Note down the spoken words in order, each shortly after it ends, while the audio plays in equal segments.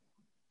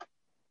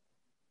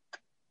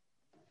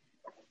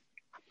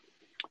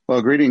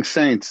Well, greetings,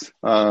 saints.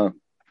 I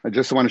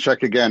just want to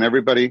check again.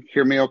 Everybody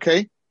hear me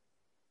okay?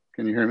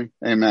 Can you hear me?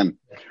 Amen.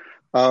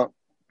 Uh,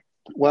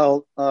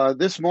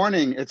 this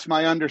morning, it's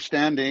my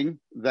understanding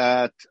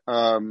that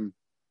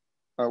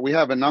we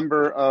have a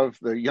number of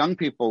the young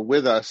people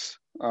with us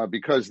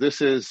because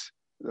this is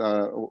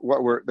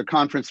the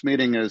conference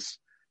meeting is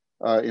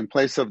in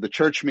place of the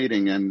church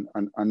meeting in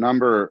a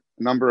number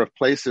of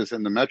places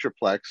in the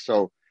Metroplex.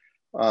 So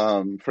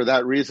for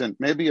that reason,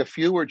 maybe a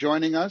few were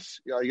joining us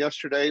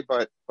yesterday,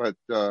 but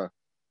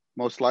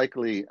most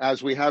likely,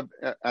 as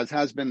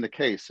has been the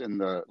case in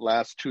the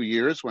last 2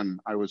 years when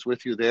I was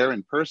with you there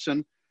in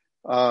person,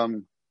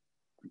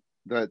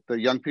 that the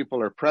young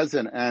people are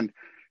present. And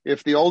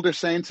if the older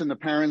saints and the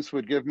parents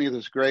would give me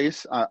this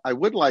grace, I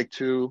would like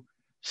to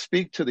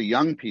speak to the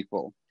young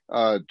people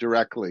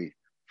directly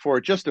for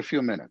just a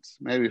few minutes,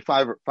 maybe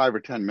five or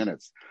 10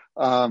 minutes,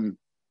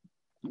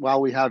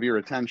 while we have your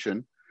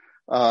attention.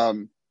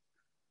 Dear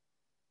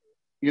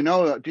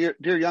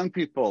young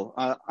people,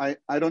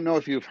 I don't know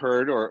if you've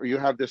heard or you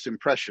have this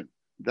impression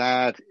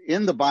that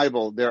in the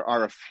Bible there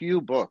are a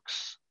few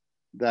books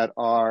that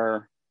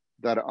are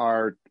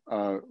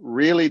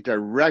really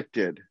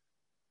directed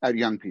at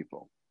young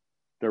people,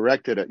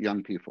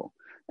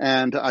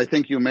 And I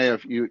think you may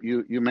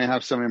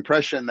have some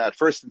impression that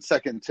First and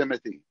Second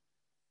Timothy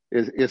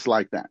is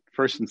like that.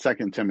 First and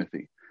Second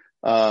Timothy.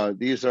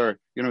 These are,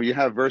 you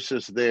have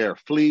verses there.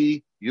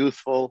 Flee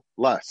youthful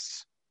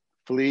lusts.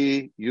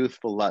 Flee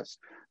youthful lusts.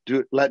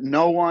 Let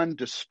no one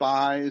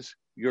despise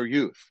your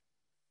youth.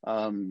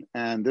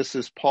 And this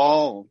is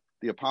Paul,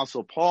 the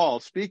Apostle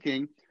Paul,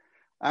 speaking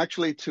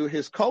actually to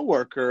his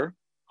co-worker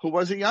who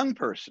was a young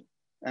person.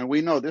 And we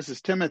know this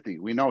is Timothy.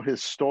 We know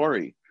his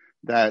story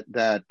that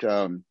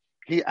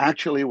he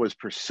actually was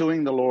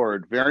pursuing the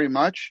Lord very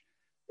much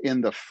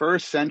in the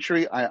first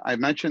century. I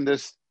mentioned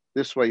this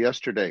way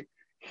yesterday.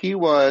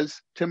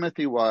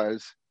 Timothy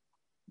was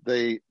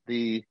the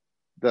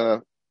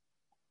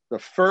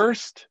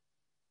first,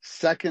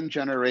 second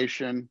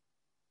generation.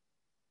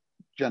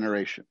 I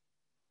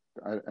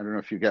don't know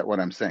if you get what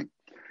I'm saying.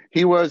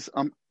 He was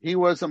the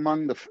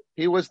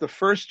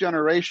first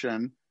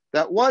generation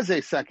that was a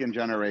second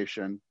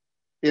generation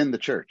in the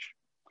church,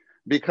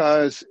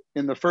 because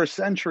in the first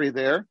century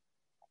there,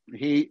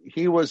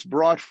 he was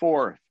brought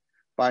forth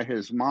by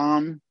his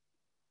mom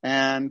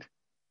and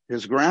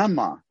his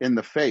grandma in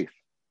the faith.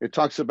 It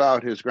talks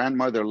about his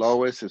grandmother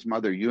Lois, his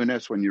mother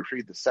Eunice, when you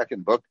read the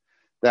second book,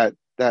 that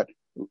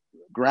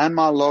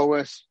Grandma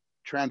Lois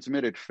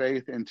transmitted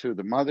faith into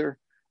the mother,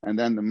 and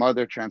then the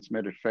mother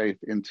transmitted faith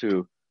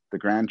into the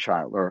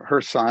grandchild, or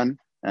her son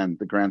and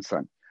the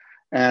grandson.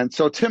 And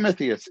so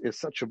Timothy is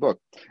such a book.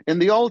 In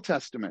the Old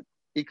Testament,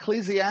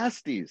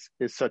 Ecclesiastes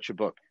is such a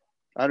book.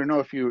 I don't know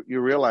if you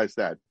realize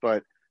that,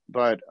 but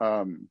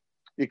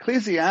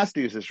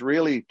Ecclesiastes is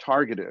really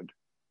targeted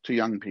to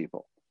young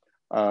people.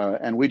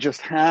 And we just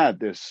had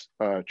this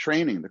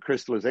training, the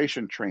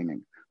crystallization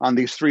training, on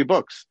these three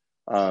books,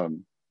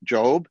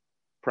 Job,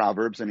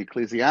 Proverbs, and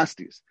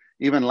Ecclesiastes.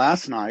 Even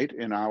last night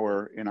in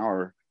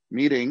our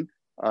meeting,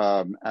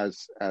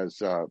 as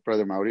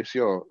Brother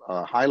Mauricio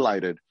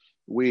highlighted,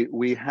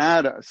 we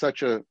had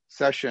such a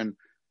session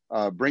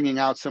bringing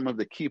out some of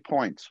the key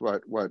points,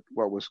 what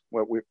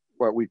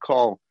we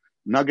call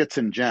nuggets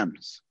and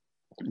gems,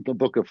 the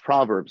book of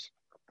Proverbs,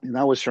 and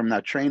that was from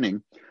that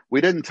training.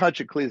 We didn't touch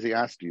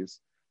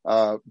Ecclesiastes,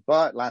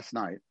 but last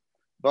night.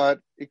 But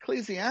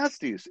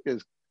Ecclesiastes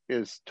is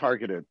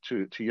targeted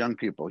to young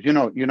people.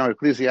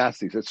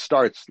 Ecclesiastes, it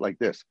starts like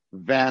this: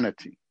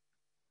 vanity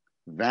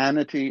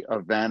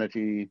of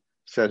vanity,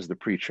 says the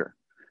preacher.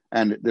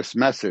 And this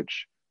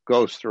message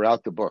goes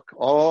throughout the book.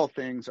 All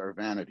things are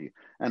vanity.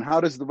 And how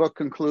does the book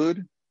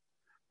conclude?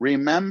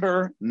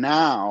 Remember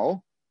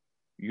now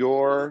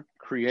your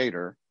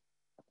Creator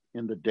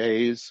in the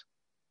days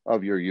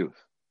of your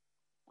youth.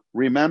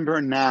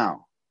 Remember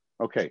now.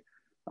 Okay,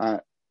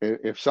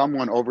 if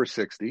someone over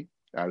 60,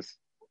 as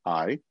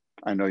I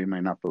know you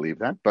may not believe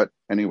that, but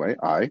anyway,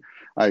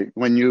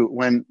 when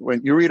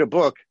you read a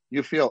book,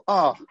 you feel,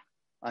 oh,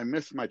 I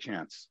missed my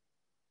chance.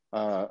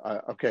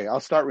 Okay,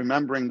 I'll start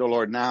remembering the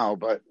Lord now,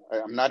 but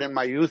I'm not in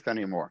my youth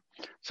anymore.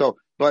 So,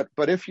 but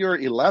if you're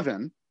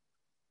 11,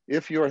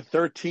 if you're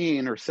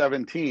 13 or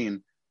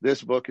 17,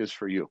 this book is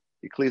for you,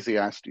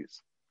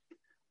 Ecclesiastes,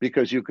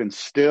 because you can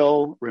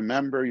still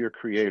remember your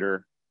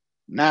Creator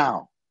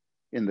now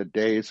in the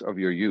days of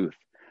your youth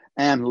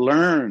and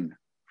learn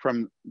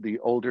from the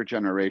older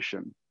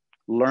generation.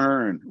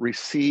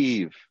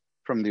 Receive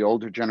from the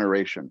older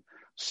generation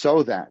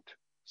so that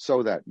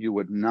you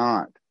would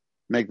not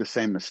make the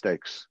same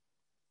mistakes,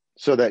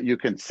 so that you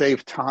can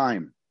save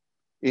time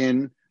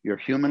in your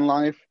human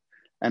life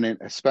and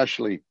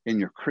especially in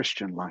your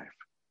Christian life.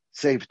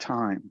 Save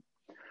time.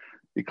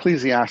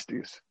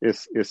 Ecclesiastes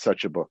is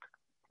such a book.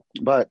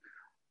 But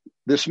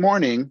this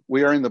morning,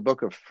 we are in the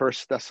book of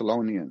First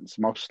Thessalonians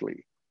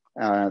mostly.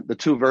 The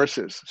two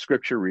verses,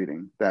 scripture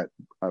reading that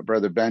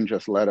Brother Ben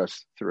just led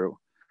us through,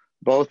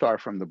 both are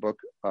from the book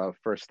of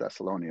First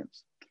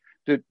Thessalonians.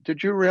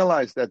 Did you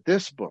realize that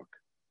this book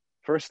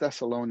First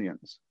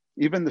Thessalonians,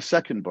 even the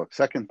second book,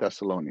 Second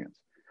Thessalonians,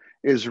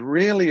 is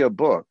really a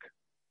book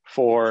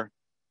for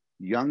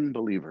young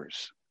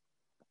believers,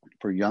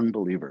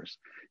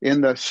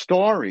 In the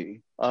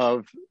story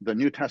of the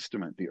New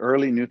Testament, the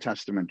early New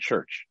Testament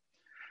church,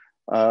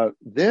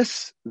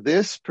 this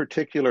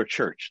particular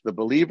church, the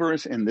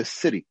believers in this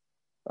city,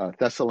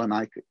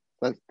 Thessalonica,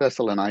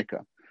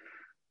 the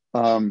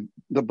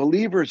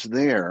believers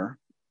there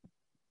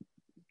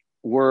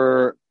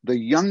were the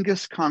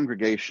youngest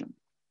congregation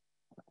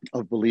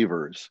of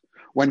believers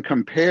when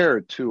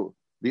compared to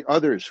the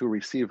others who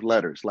received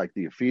letters, like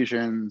the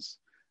Ephesians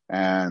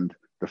and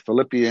the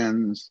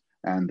Philippians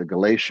and the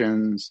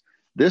Galatians.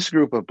 This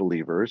group of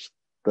believers,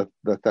 the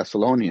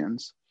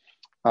Thessalonians,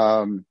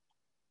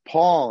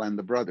 Paul and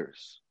the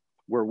brothers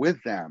were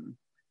with them.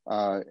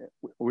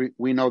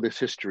 We know this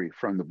history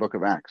from the book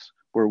of Acts.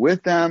 We're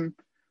with them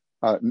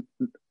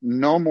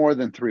no more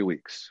than 3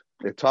 weeks.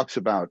 It talks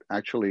about,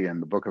 actually, in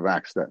the book of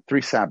Acts, that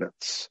 3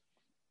 Sabbaths.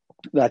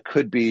 That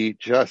could be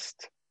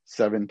just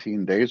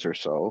 17 days or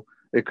so.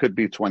 It could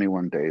be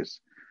 21 days.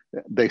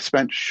 They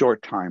spent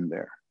short time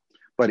there.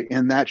 But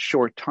in that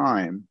short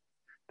time,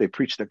 they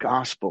preached the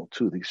gospel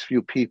to these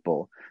few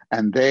people,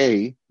 and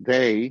they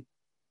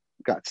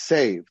got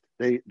saved.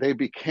 They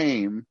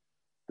became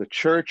the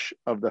church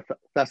of the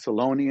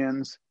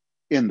Thessalonians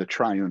in the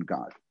triune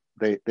God.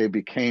 They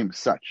became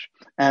such.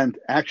 And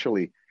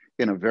actually,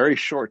 in a very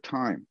short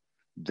time,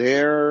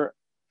 their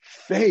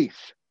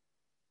faith,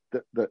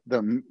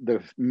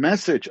 the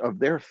message of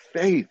their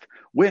faith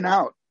went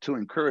out to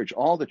encourage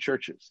all the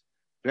churches.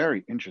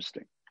 Very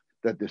interesting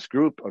that this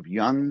group of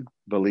young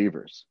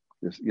believers,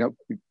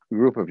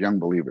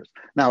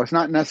 Now, it's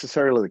not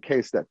necessarily the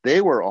case that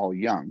they were all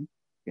young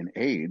in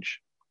age,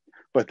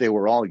 but they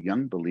were all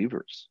young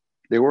believers.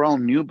 They were all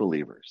new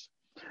believers.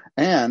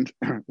 And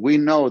we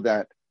know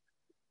that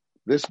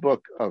this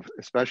book of,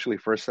 especially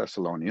First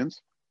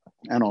Thessalonians,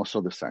 and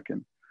also the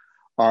second,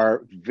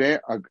 are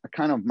a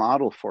kind of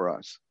model for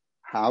us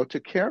how to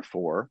care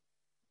for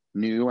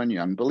new and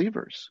young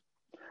believers.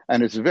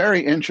 And it's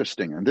very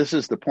interesting, and this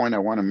is the point I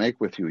want to make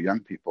with you,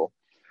 young people.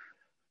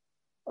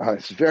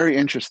 It's very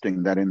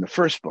interesting that in the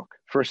first book,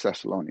 First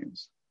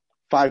Thessalonians,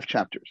 5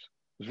 chapters,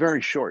 it's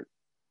very short.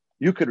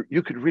 You could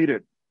read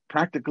it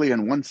practically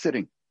in one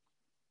sitting.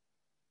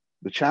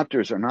 The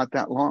chapters are not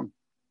that long.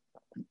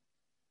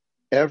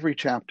 Every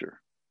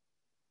chapter,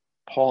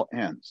 Paul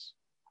ends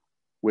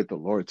with the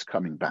Lord's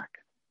coming back,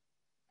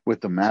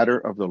 with the matter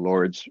of the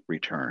Lord's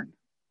return.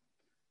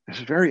 It's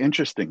very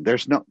interesting.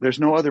 There's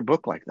no other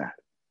book like that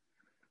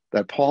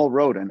Paul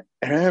wrote, and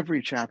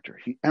every chapter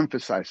he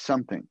emphasized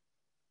something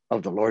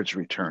of the Lord's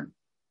return,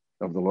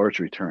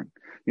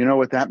 You know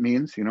what that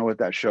means? You know what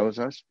that shows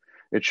us?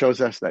 It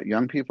shows us that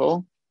young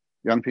people,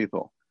 you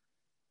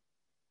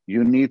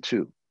need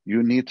to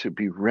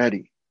be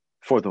ready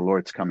for the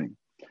Lord's coming.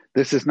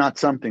 This is not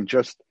something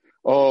just,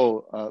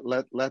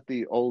 let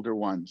the older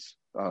ones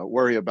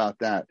worry about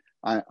that.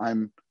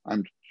 I'm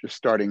just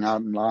starting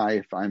out in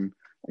life. I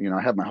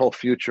have my whole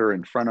future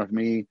in front of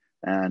me,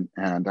 and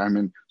I'm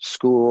in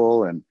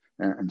school and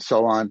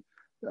so on.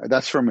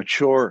 That's for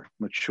mature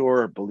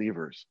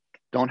believers.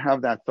 Don't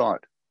have that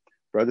thought.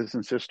 Brothers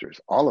and sisters,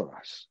 all of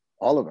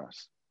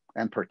us,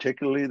 and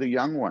particularly the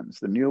young ones,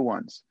 the new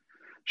ones,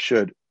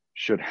 should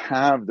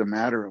have the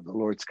matter of the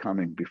Lord's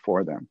coming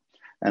before them.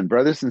 And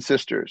brothers and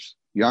sisters,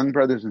 young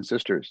brothers and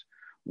sisters,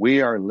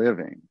 we are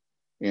living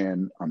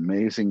in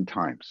amazing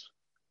times.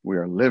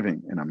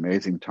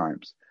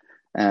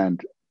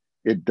 And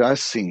it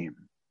does seem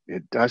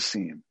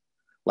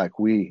like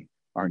we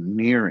are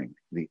nearing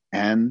the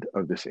end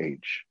of this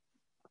age,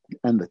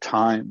 and the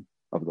time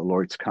of the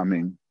Lord's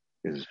coming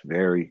is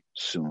very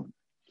soon.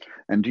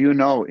 And do you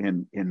know,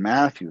 in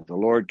Matthew, the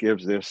Lord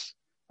gives this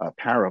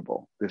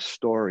parable, this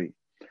story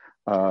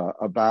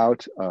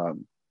about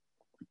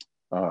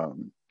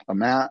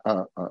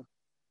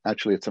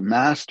it's a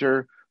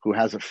master who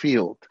has a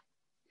field,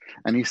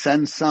 and he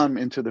sends some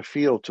into the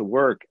field to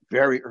work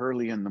very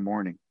early in the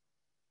morning.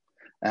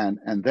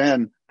 And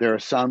then there are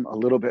some a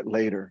little bit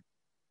later.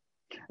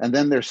 And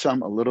then there's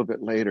some a little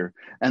bit later.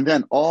 And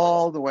then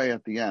all the way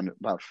at the end,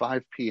 about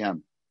 5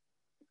 p.m.,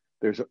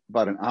 there's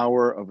about an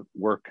hour of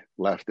work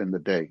left in the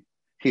day.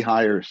 He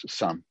hires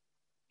some.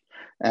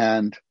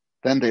 And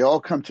then they all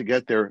come to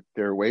get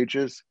their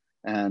wages.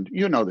 And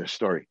you know this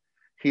story.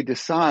 He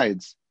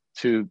decides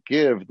to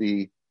give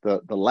the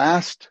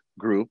last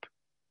group,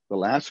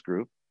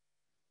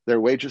 their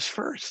wages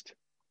first.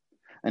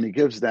 And he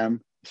gives them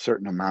a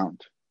certain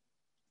amount.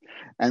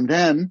 And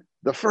then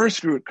the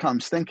first group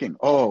comes thinking,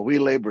 we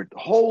labored the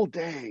whole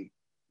day.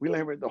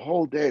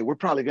 We're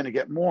probably going to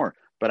get more.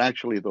 But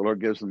actually, the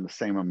Lord gives them the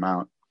same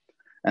amount.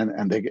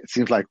 And it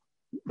seems like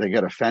they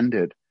get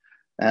offended.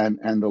 And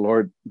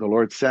the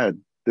Lord said,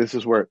 this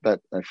is where that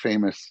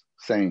famous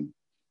saying,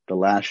 the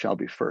last shall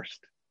be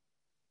first,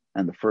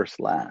 and the first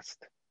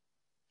last.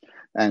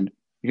 And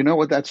you know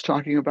what that's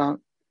talking about?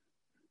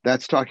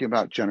 That's talking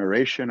about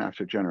generation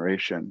after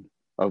generation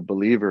of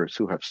believers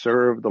who have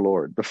served the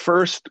Lord. The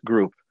first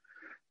group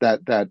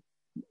that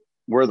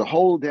were the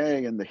whole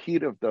day in the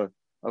heat of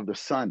the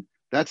sun.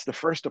 That's the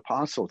first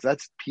apostles.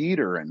 That's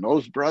Peter and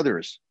those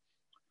brothers.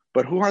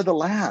 But who are the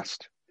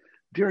last?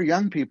 Dear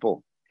young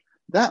people,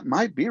 that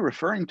might be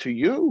referring to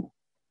you.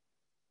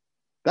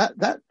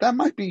 That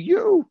might be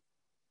you.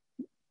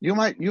 You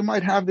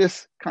might have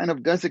this kind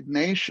of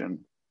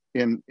designation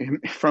in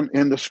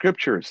the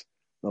scriptures,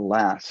 the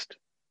last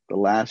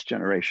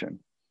generation.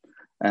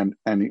 And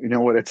you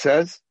know what it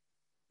says?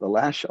 The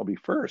last shall be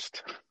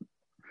first.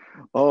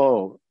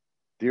 Oh,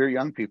 dear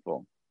young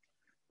people,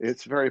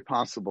 it's very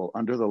possible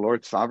under the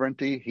Lord's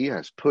sovereignty, he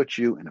has put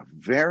you in a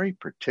very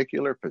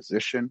particular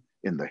position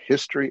in the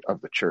history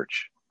of the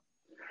church.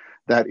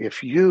 That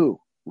if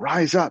you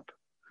rise up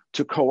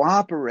to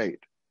cooperate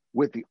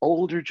with the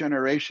older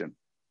generation,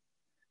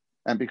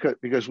 and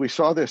because we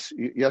saw this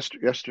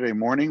yesterday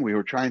morning, we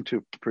were trying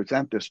to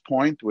present this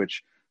point,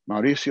 which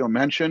Mauricio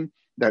mentioned,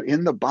 that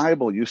in the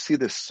Bible, you see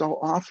this so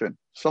often,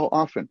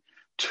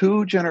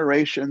 two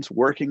generations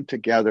working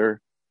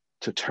together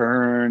to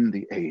turn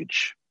the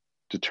age.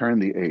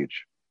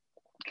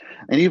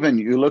 And even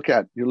you look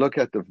at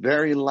the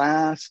very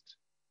last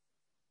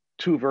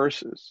two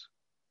verses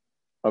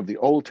of the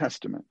Old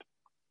Testament.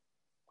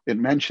 It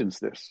mentions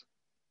this,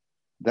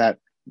 that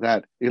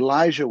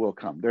Elijah will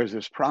come. There's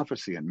this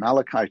prophecy in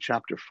Malachi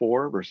chapter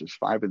 4, verses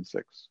 5 and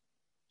 6,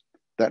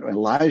 that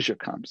Elijah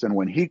comes. And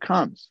when he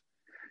comes,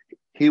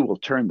 he will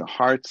turn the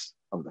hearts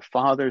of the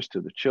fathers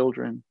to the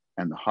children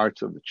and the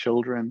hearts of the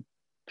children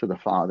to the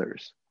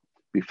fathers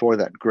before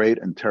that great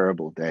and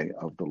terrible day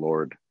of the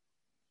Lord.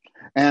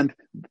 And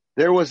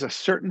there was a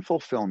certain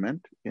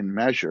fulfillment in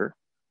measure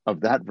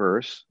of that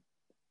verse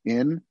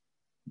in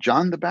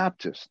John the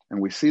Baptist. And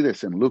we see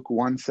this in Luke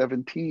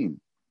 1:17.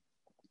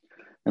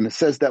 And it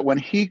says that when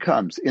he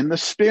comes in the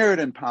spirit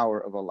and power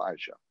of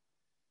Elijah,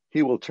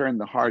 he will turn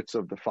the hearts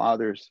of the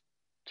fathers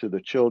to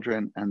the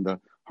children and the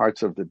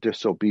hearts of the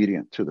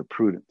disobedient to the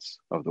prudence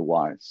of the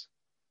wise.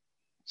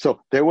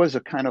 So there was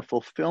a kind of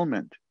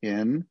fulfillment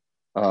in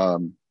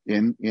John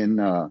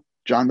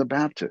the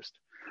Baptist.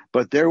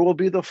 But there will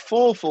be the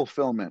full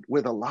fulfillment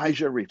with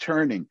Elijah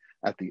returning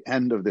at the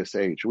end of this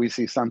age. We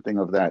see something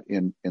of that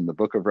in the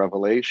book of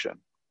Revelation.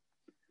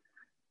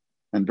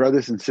 And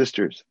brothers and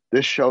sisters,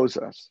 this shows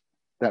us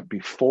that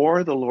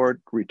before the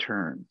Lord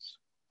returns,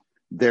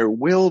 there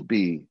will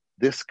be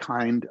this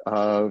kind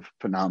of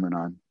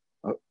phenomenon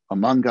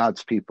among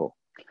God's people.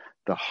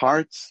 The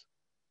hearts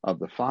of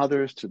the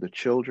fathers to the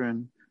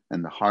children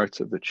and the hearts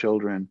of the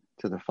children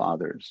to the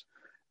fathers.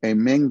 A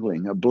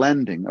mingling, a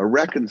blending, a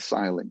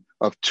reconciling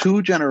of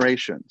two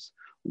generations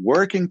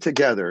working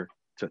together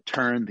to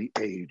turn the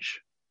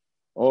age.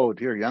 Oh,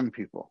 dear young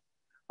people,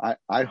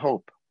 I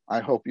hope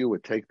you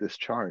would take this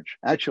charge.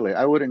 Actually,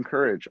 I would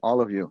encourage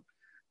all of you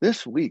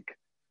this week,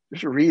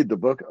 just read the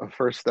book of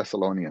 1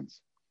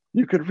 Thessalonians.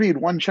 You could read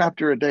one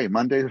chapter a day,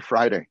 Monday to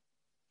Friday.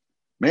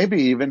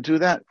 Maybe even do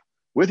that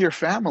with your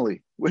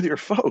family, with your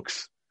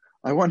folks.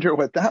 I wonder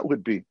what that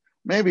would be.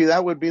 Maybe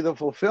that would be the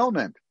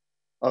fulfillment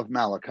of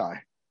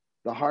Malachi,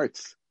 the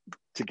hearts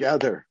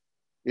together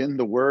in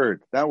the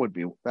word. That would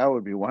be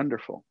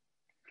wonderful.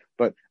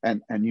 But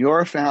and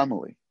your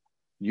family,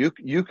 you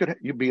could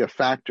be a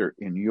factor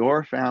in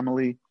your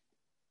family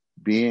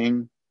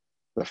being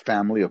the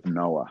family of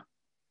Noah.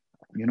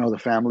 You know the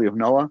family of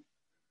Noah?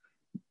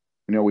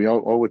 You know, we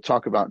always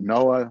talk about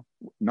Noah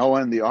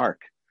and the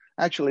ark.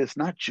 Actually, it's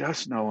not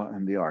just Noah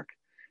and the ark.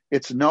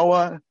 It's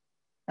Noah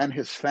and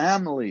his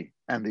family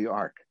and the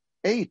ark.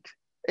 Eight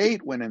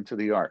went into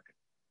the ark.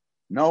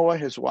 Noah,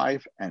 his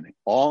wife, and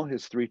all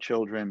his 3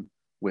 children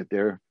with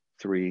their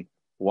 3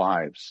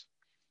 wives.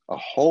 A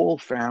whole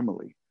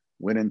family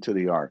went into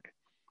the ark.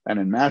 And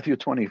in Matthew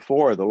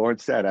 24, the Lord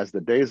said, as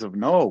the days of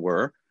Noah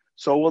were,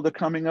 so will the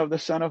coming of the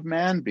Son of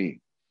Man be.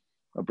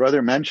 A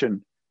brother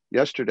mentioned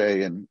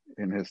yesterday in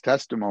his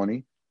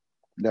testimony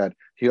that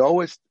he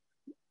always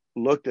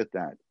looked at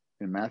that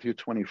in Matthew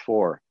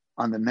 24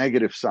 on the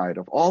negative side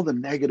of all the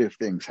negative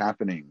things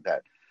happening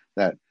that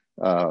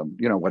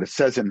what it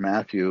says in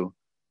Matthew,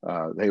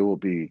 they will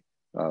be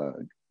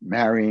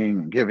marrying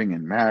and giving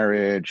in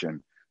marriage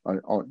and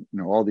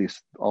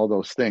all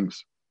those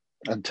things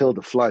until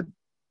the flood,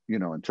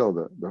 until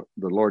the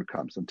Lord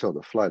comes, until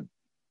the flood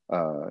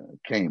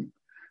came,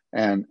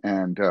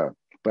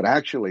 but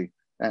actually,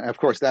 and of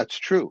course that's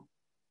true,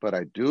 but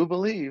I do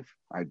believe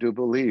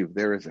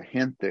there is a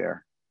hint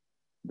there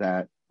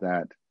that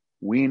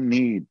we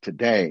need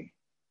today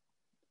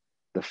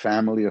the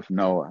family of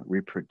Noah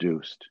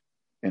reproduced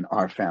in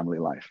our family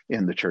life,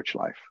 in the church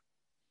life.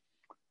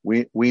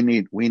 We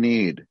need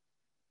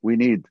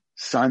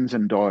sons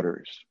and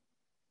daughters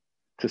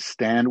to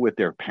stand with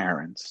their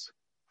parents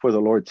for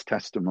the Lord's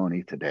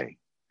testimony today,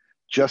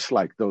 just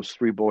like those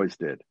 3 boys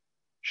did,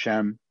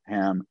 Shem,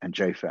 Ham, and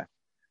Japheth,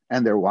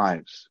 and their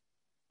wives.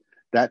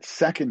 That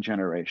second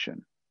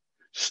generation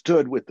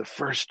stood with the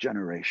first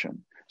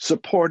generation,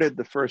 supported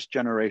the first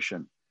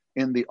generation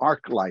in the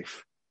ark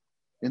life,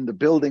 in the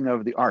building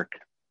of the ark.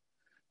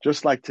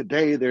 Just like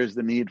today, there's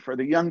the need for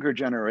the younger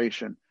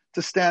generation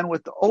to stand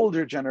with the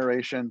older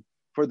generation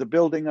for the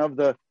building of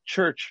the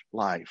church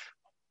life.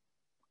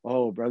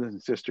 Oh, brothers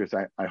and sisters,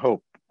 I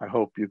hope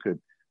you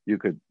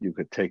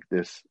could take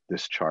this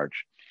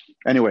charge.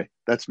 Anyway,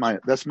 that's my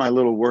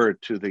little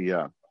word to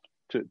the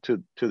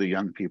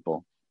young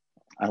people.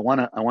 I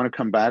want to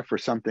come back for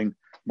something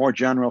more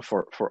general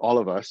for all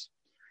of us,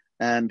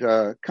 and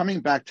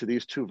coming back to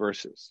these two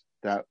verses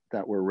that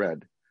were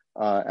read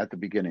at the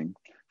beginning.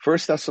 1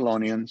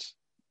 Thessalonians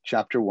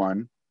chapter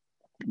 1,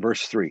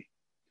 verse 3.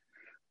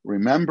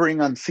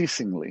 Remembering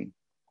unceasingly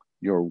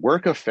your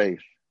work of faith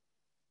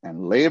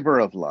and labor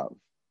of love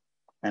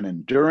and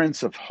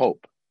endurance of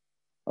hope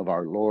of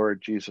our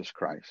Lord Jesus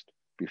Christ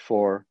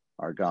before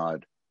our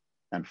God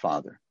and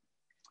Father.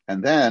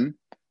 And then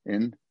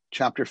in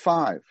chapter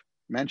 5,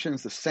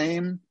 mentions the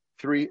same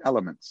three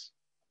elements: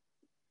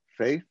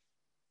 faith,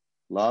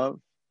 love,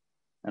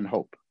 and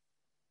hope.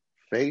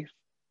 Faith,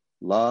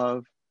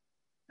 love,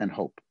 and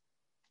hope.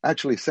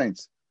 Actually,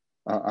 saints,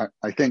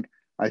 I think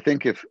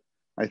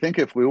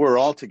if we were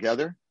all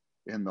together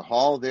in the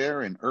hall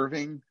there in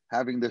Irving,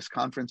 having this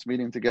conference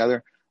meeting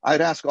together,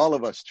 I'd ask all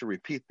of us to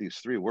repeat these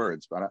three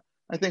words, but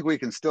I think we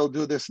can still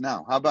do this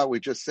now. How about we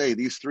just say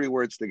these three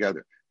words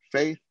together?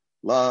 Faith,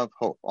 love,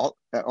 hope,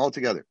 all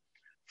together.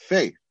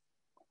 Faith,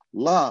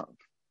 love,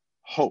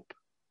 hope.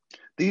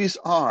 These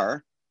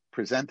are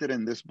presented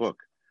in this book,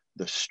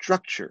 the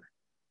structure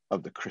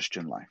of the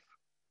Christian life.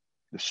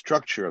 The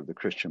structure of the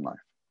Christian life.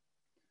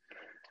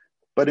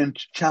 But in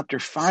chapter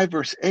 5,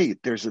 verse 8,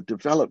 there's a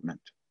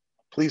development.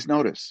 Please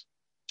notice.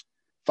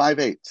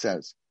 5:8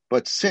 says,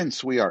 but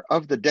since we are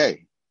of the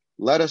day,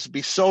 let us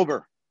be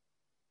sober,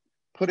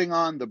 putting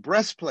on the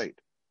breastplate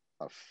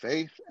of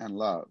faith and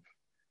love,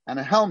 and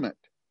a helmet,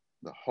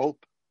 the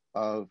hope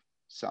of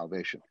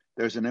salvation.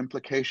 There's an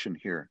implication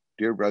here,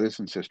 dear brothers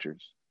and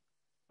sisters,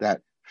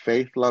 that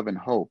faith, love, and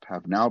hope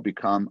have now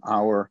become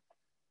our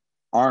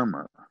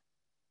armor.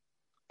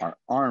 Our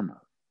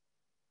armor.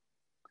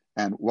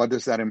 And what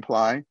does that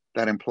imply?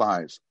 That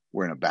implies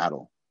we're in a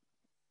battle.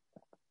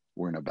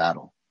 We're in a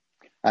battle.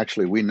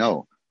 Actually, we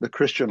know the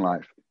Christian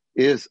life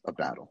is a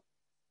battle.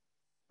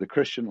 The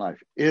Christian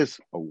life is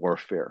a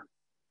warfare.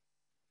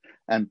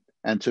 And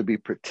to be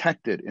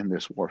protected in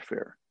this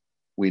warfare,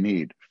 we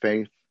need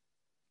faith,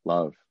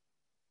 love,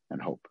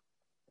 and hope.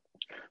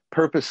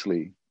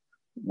 Purposely,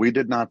 we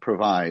did not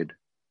provide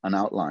an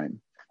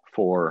outline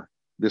for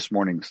this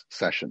morning's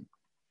session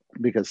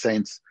because,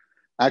 saints,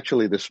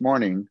 actually this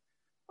morning,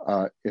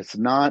 it's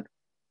not,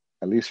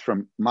 at least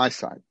from my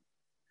side,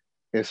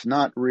 it's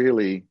not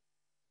really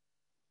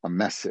a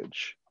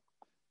message.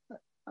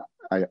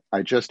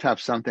 I just have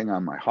something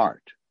on my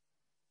heart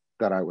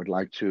that I would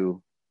like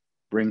to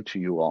bring to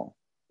you all,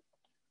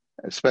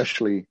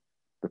 especially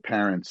the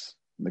parents,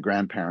 the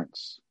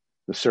grandparents,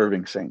 the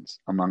serving saints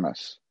among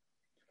us,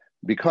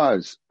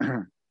 because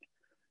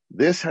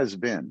this has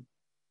been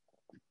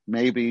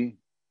maybe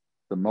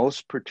the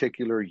most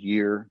particular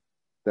year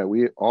that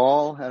we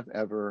all have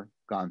ever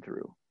gone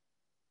through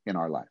in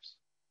our lives.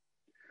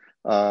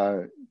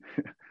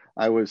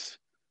 I was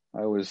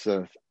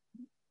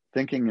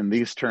thinking in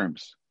these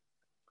terms.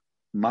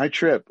 My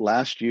trip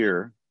last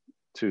year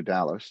to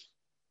Dallas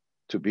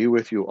to be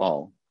with you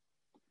all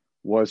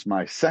was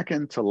my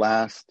second to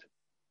last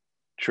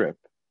trip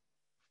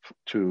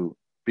to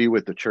be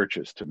with the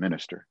churches to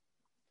minister.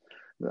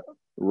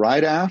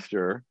 Right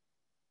after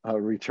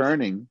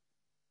returning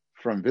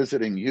from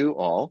visiting you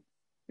all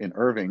in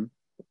Irving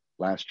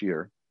last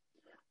year,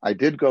 I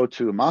did go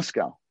to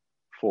Moscow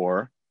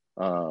for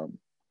a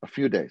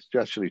few days,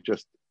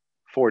 just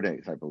 4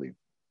 days, I believe,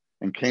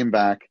 and came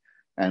back,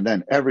 and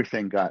then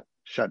everything got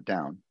shut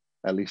down,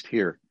 at least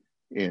here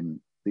in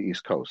the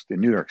East Coast,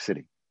 in New York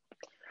City.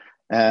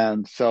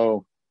 And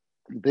so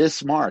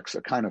this marks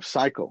a kind of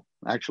cycle.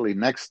 Actually,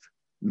 next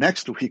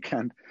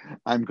weekend,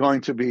 I'm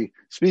going to be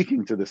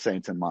speaking to the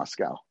saints in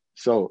Moscow.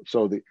 So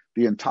the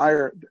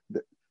entire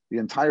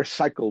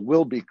cycle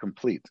will be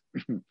complete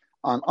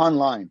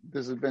online.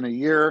 This has been a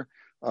year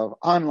of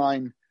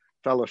online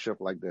fellowship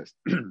like this.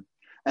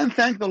 And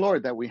thank the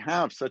Lord that we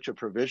have such a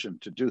provision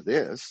to do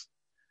this.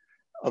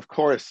 Of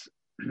course,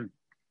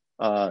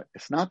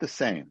 it's not the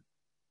same,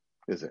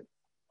 is it?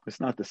 It's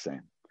not the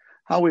same.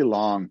 How we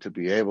long to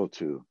be able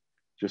to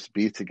just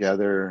be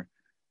together,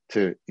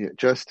 to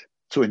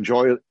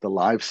enjoy the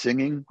live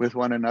singing with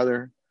one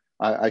another.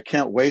 I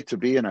can't wait to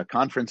be in a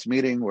conference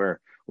meeting where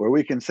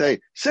we can say,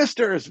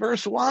 sisters,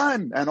 verse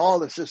 1, and all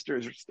the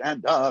sisters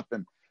stand up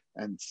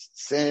and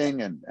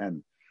sing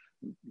and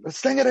let's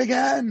sing it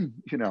again,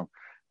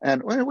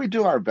 And we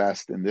do our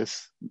best in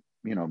this,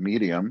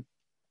 medium,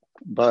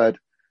 but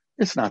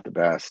it's not the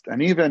best.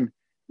 And even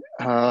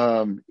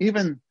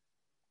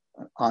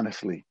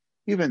honestly,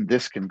 even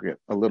this can get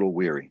a little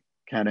weary,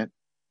 can it?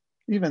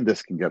 Even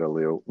this can get a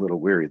little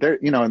weary. There,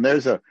 and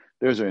there's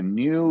a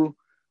new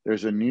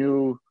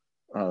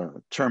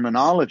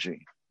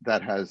terminology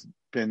that has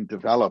been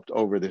developed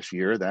over this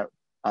year that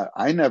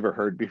I never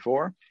heard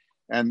before,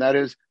 and that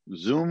is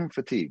Zoom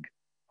fatigue.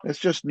 It's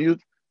just new.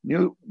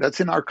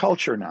 That's in our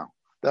culture now.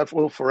 That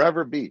will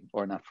forever be,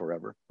 or not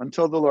forever,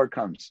 until the Lord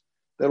comes.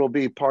 that'll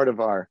be part of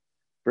our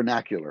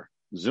vernacular.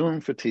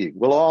 Zoom fatigue.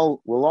 We'll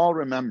all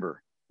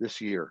remember this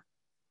year,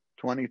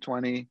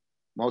 2020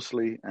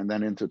 mostly, and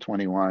then into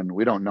 21.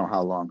 We don't know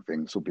how long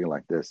things will be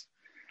like this.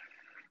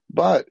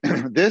 But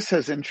this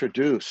has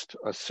introduced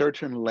a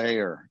certain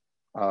layer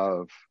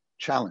of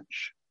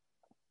challenge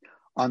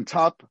on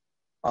top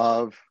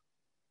of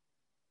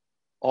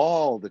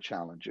all the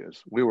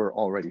challenges we were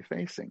already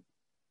facing.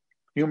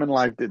 Human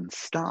life didn't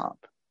stop.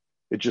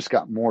 It just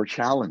got more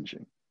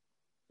challenging.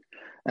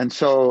 And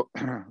so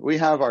we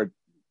have our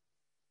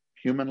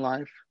human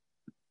life,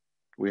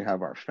 we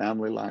have our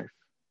family life,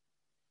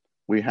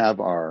 we have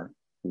our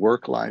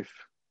work life,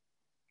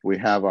 we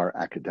have our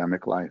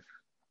academic life,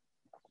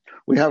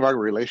 we have our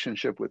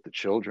relationship with the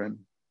children,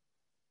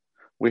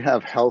 we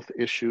have health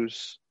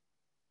issues,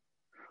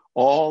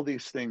 all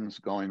these things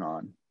going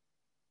on.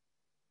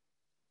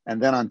 And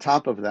then on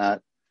top of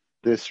that,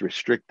 this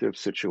restrictive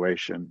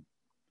situation.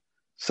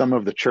 Some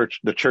of the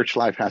church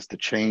life has to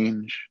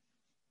change.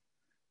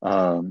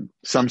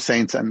 Some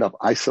saints end up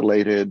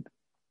isolated.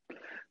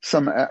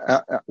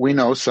 We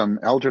know some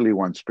elderly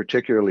ones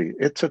particularly,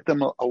 it took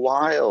them a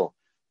while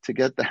to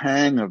get the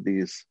hang of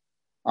these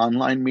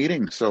online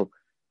meetings. So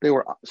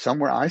some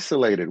were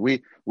isolated.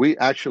 We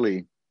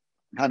actually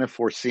kind of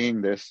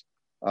foreseeing this.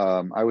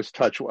 I was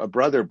touched. A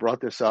brother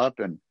brought this up,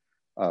 and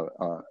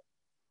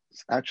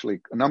actually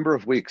a number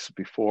of weeks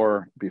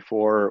before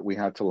we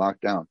had to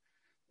lock down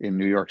in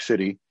New York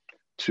City,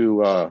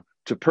 to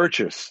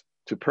purchase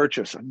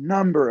a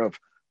number of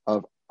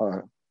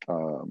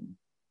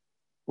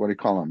what do you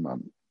call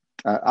them?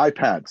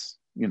 iPads,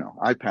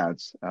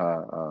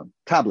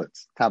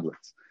 tablets,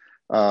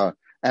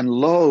 and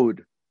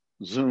load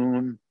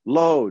Zoom,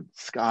 load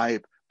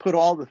Skype, put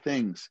all the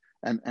things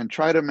and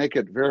try to make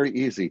it very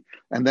easy.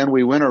 And then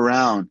we went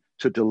around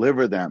to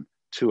deliver them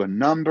to a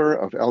number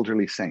of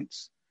elderly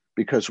saints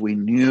because we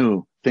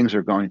knew things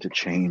are going to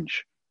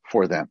change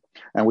for them.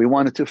 And we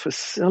wanted to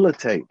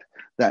facilitate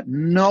that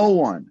no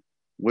one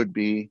would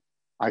be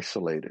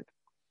isolated.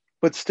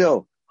 But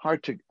still,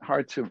 hard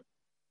to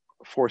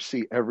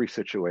foresee every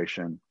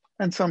situation.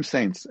 And some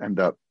saints end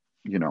up,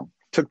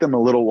 took them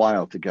a little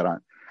while to get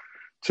on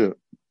the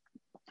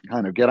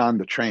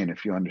train,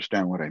 if you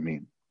understand what I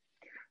mean.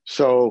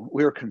 So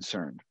we're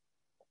concerned.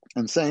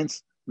 And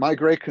saints, my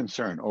great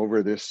concern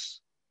over this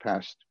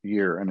past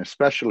year, and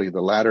especially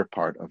the latter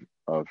part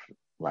of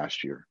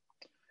last year,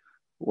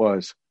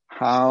 was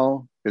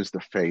how is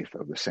the faith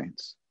of the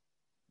saints?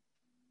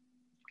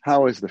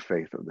 How is the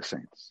faith of the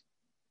saints?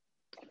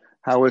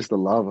 How is the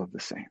love of the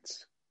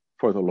saints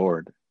for the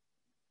Lord?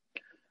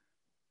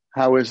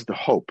 How is the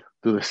hope?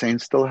 Do the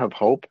saints still have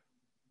hope?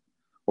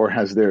 Or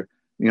has there,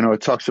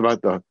 it talks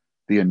about the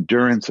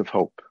endurance of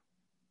hope.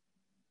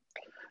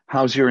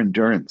 How's your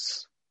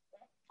endurance?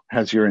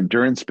 Has your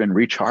endurance been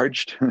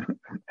recharged?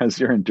 Has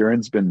your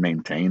endurance been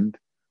maintained?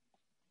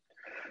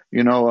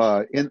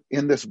 In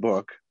this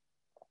book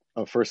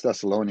of 1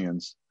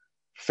 Thessalonians,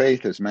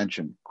 faith is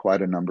mentioned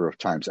quite a number of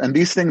times. And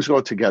these things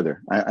go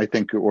together. I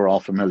think we're all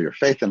familiar.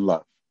 Faith and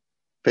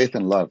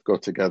love go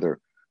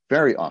together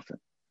very often.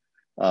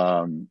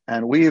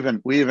 And we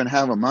even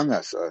have among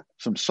us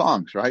some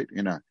songs, right?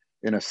 In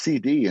a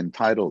CD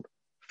entitled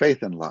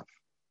Faith and Love.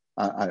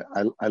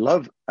 I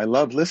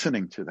love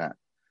listening to that,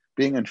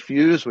 being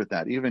infused with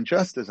that, even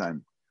just as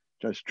I'm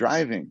just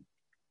driving.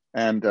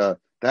 And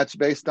that's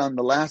based on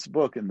the last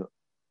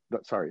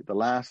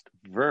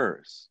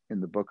verse in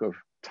the book of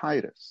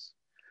Titus,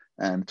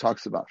 and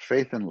talks about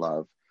faith and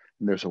love.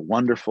 And there's a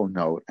wonderful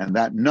note, and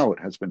that note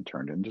has been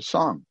turned into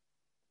song.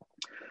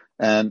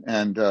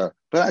 But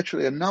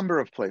actually a number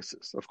of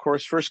places. Of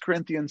course, 1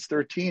 Corinthians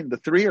 13, the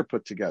three are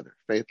put together: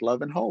 faith,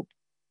 love, and hope.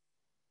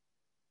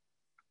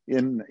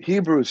 In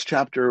Hebrews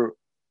chapter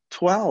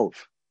 12,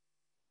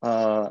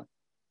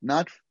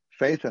 not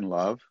faith and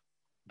love,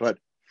 but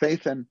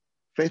faith and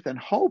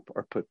hope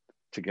are put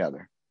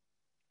together.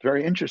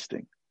 Very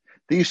interesting.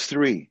 These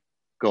three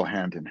go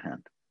hand in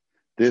hand.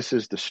 This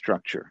is the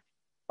structure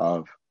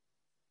of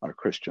our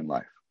Christian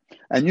life.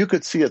 And you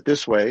could see it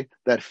this way,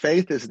 that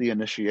faith is the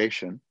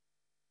initiation,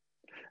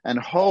 and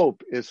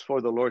hope is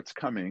for the Lord's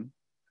coming.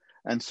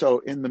 And so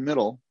in the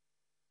middle,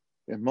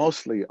 and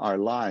mostly our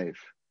life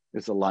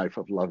is a life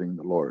of loving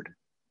the Lord.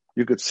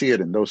 You could see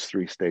it in those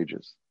three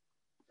stages.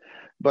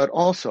 But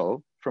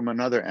also, from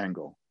another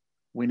angle,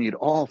 we need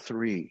all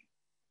three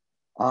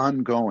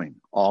ongoing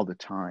all the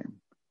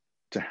time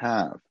to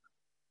have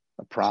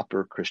a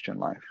proper Christian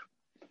life,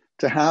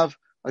 to have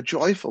a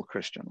joyful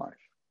Christian life,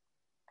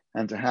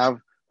 and to have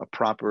a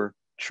proper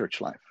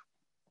church life.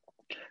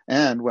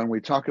 And when we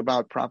talk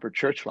about proper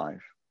church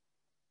life,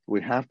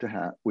 we have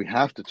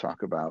to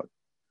talk about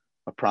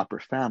a proper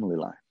family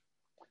life,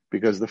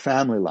 because the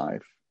family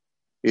life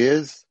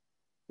is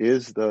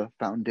the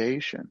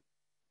foundation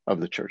of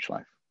the church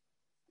life.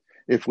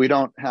 If we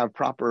don't have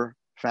proper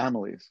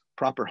families,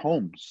 proper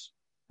homes,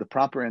 the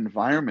proper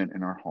environment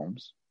in our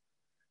homes,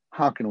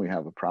 how can we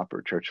have a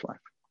proper church life?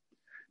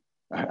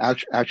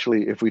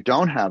 Actually, if we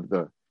don't have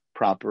the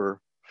proper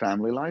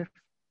family life,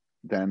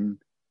 then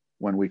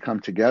when we come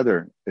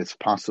together, it's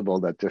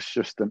possible that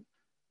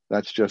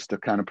that's just a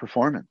kind of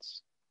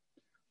performance.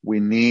 We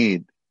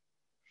need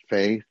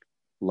faith,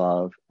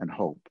 love, and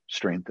hope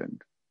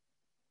strengthened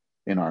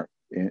in our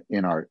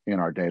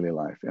daily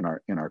life, in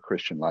our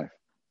Christian life.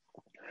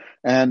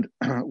 And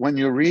when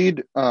you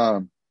read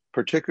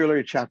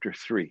particularly chapter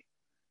 3,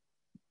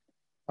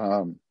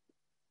 and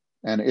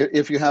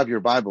if you have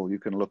your Bible, you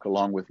can look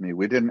along with me.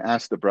 We didn't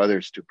ask the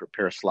brothers to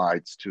prepare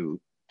slides to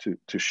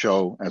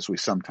show, as we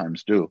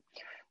sometimes do,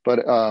 but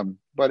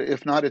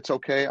if not, it's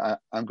okay.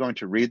 I'm going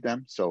to read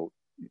them, so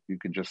you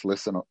can just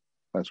listen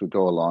as we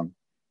go along.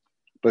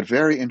 But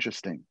very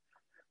interesting,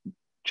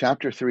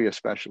 chapter 3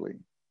 especially.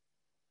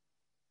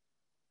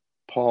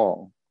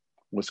 Paul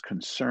was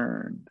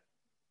concerned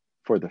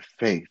for the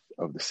faith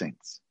of the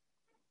saints.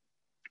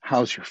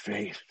 How's your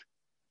faith?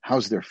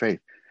 How's their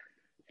faith?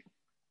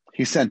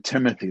 He sent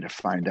Timothy to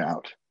find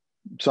out.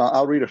 So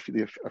I'll read a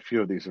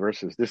few of these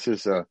verses. This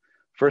is 1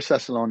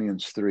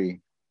 Thessalonians 3,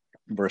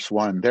 verse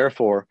 1.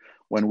 Therefore,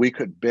 when we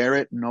could bear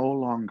it no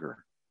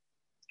longer.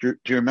 Do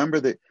you remember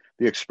the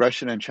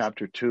expression in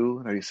chapter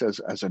 2 that he says,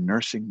 as a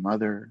nursing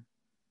mother,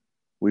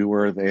 we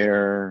were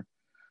there,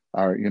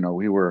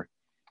 we were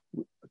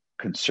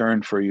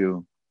concerned for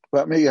you.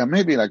 But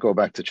maybe I go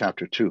back to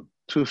chapter 2,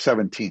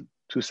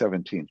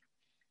 2:17.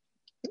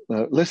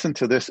 Listen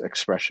to this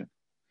expression.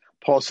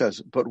 Paul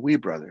says, but we,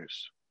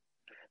 brothers,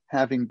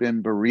 having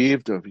been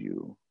bereaved of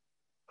you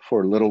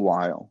for a little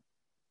while,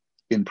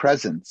 in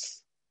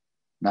presence,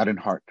 not in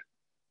heart,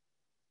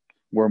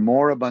 were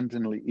more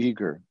abundantly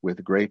eager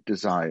with great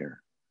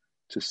desire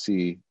to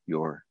see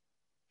your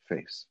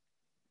face.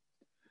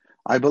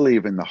 I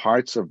believe in the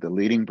hearts of the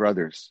leading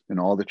brothers in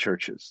all the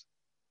churches,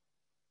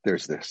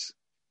 there's this.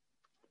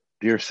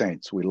 Dear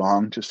saints, we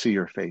long to see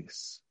your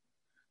face.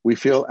 We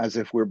feel as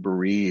if we're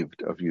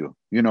bereaved of you.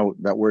 You know,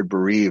 that word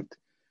bereaved,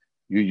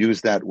 you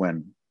use that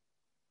when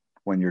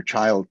your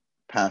child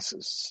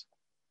passes.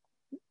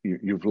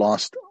 You've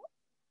lost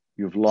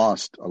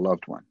a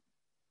loved one.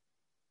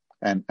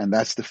 And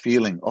that's the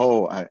feeling.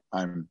 Oh,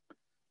 I'm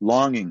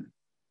longing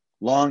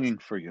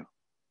for you,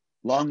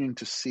 longing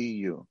to see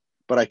you,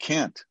 but I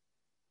can't.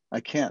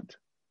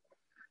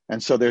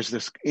 And so there's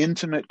this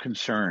intimate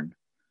concern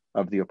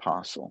of the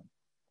apostle.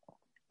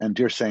 And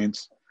dear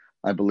saints,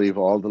 I believe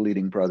all the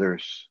leading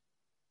brothers,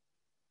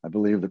 I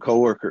believe the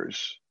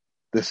co-workers,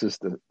 this is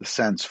the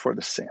sense for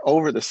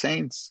over the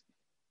saints.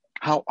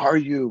 How are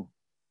you?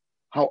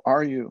 How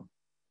are you?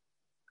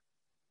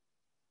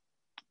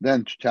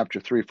 Then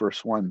chapter 3,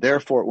 verse 1,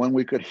 therefore, when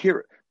we could hear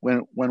it,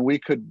 when we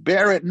could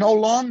bear it no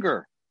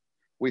longer,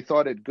 we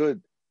thought it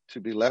good to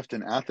be left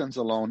in Athens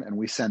alone, and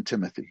we sent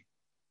Timothy,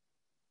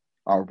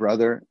 our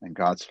brother and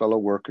God's fellow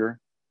worker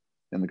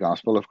in the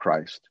gospel of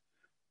Christ,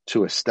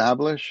 to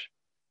establish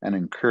and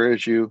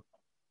encourage you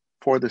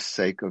for the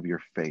sake of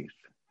your faith.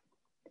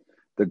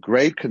 The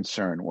great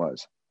concern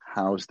was,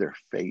 how's their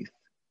faith?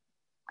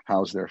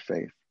 How's their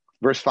faith?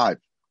 Verse 5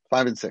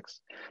 and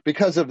 6.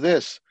 Because of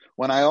this,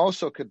 when I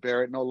also could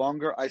bear it no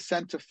longer, I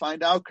sent to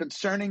find out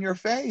concerning your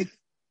faith,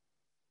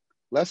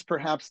 lest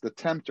perhaps the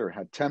tempter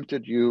had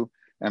tempted you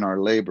and our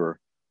labor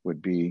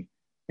would be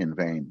in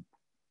vain.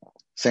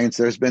 Saints,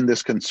 there's been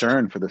this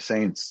concern for the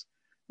saints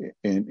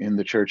in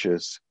the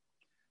churches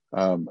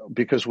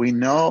because we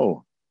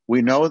know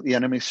the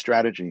enemy's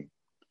strategy.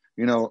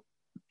 You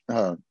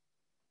know,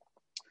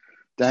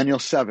 Daniel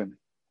 7.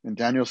 In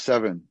Daniel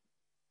 7,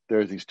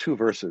 there's these two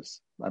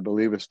verses. I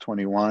believe it's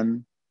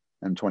 21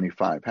 and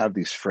 25. Have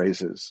these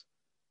phrases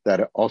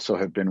that also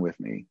have been with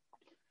me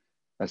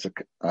as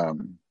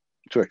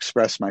to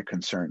express my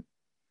concern.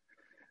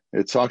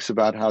 It talks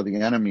about how the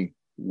enemy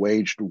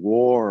waged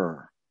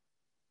war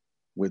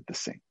with the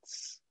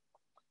saints.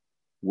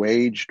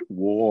 Waged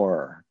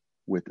war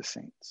with the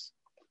saints.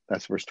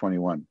 That's verse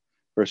 21.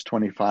 Verse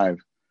 25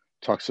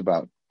 talks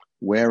about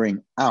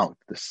wearing out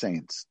the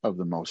saints of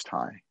the Most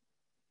High.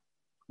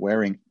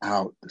 Wearing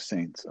out the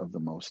saints of the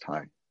Most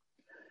High.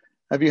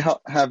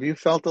 Have you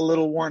felt a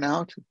little worn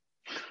out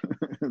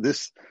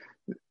these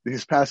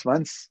past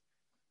months?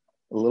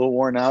 A little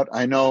worn out?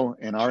 I know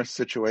in our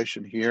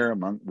situation here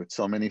with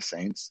so many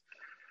saints,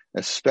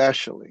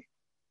 especially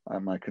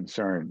my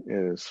concern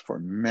is for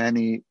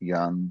many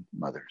young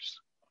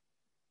mothers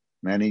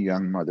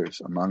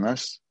among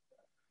us,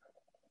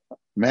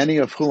 many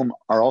of whom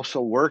are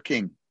also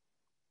working,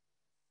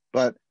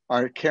 but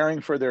are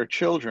caring for their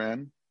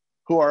children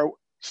who are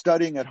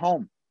studying at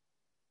home,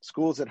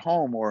 schools at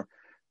home, or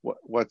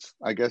what's,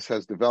 I guess,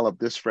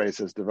 this phrase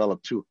has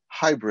developed to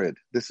hybrid.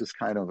 This is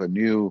kind of a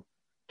new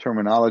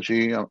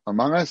terminology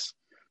among us,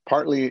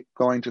 partly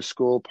going to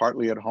school,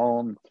 partly at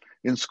home.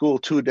 In school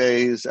 2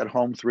 days, at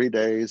home 3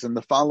 days, and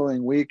the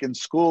following week in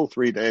school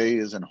 3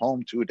 days and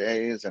home 2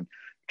 days, and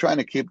trying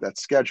to keep that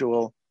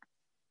schedule.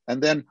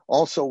 And then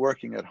also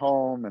working at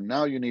home, and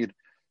now you need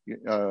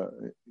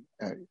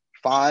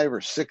 5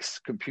 or 6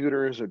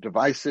 computers or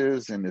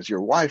devices, and is your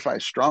Wi-Fi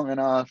strong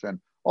enough, and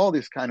all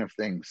these kind of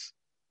things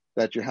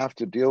that you have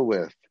to deal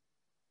with.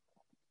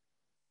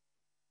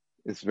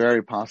 It's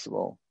very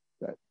possible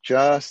that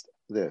just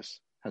this,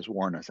 has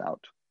worn us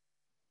out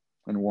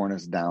and worn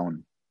us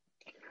down.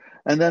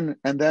 And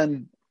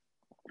then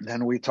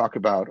we talk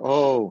about,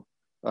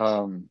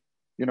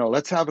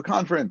 let's have a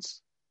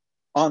conference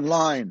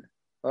online.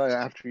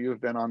 After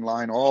you've been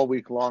online all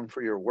week long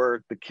for your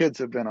work, the kids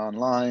have been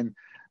online,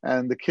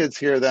 and the kids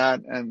hear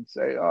that and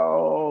say,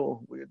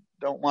 oh, we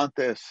don't want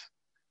this.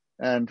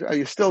 And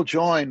you still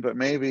join, but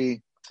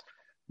maybe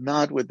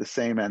not with the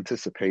same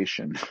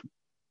anticipation.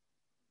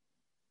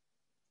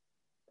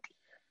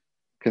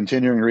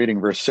 Continuing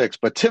reading verse 6,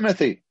 but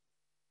Timothy,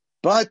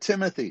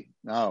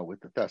 now with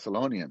the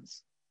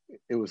Thessalonians,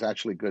 it was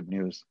actually good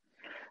news.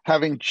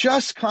 Having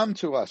just come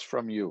to us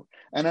from you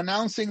and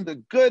announcing the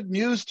good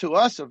news to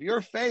us of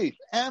your faith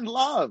and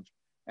love,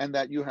 and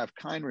that you have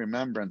kind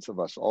remembrance of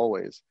us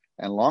always,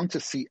 and long to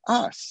see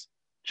us,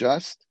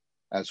 just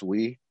as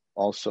we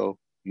also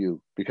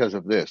you. Because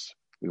of this,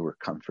 we were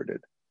comforted.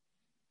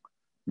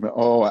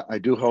 Oh, I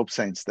do hope,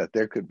 saints, that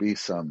there could be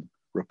some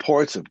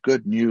reports of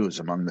good news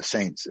among the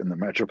saints in the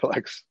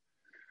Metroplex,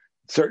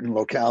 certain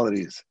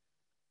localities.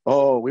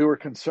 Oh, we were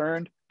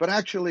concerned, but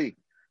actually,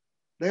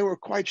 they were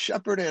quite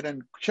shepherded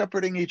and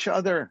shepherding each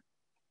other.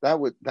 That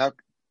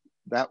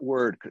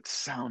word could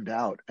sound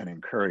out and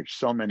encourage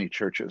so many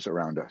churches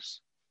around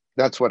us.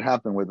 That's what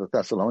happened with the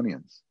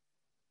Thessalonians.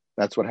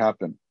 That's what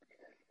happened.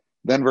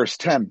 Then verse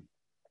 10,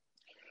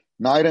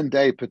 night and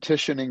day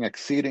petitioning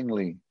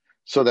exceedingly,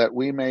 so that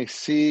we may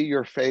see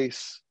your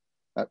face.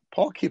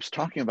 Paul keeps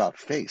talking about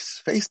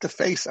face to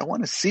face. I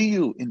want to see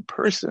you in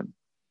person.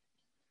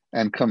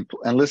 And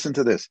listen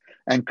to this,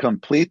 and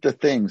complete the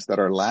things that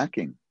are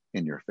lacking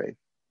in your faith.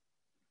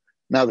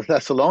 Now, the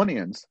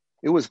Thessalonians,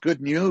 it was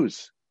good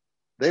news.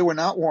 They were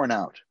not worn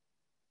out.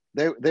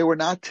 They were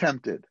not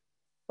tempted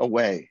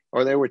away,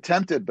 or they were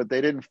tempted, but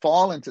they didn't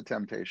fall into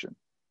temptation.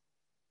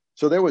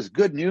 So there was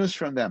good news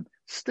from them.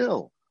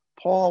 Still,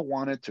 Paul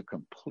wanted to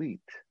complete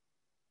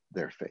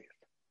their faith.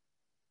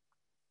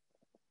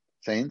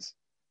 Saints,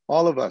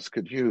 all of us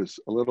could use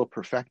a little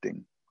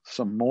perfecting,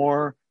 some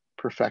more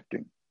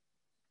perfecting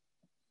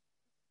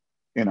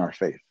in our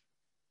faith.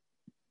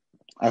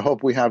 I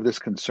hope we have this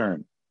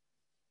concern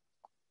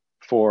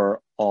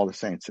for all the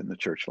saints in the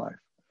church life.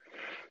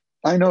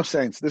 I know,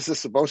 saints, this is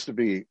supposed to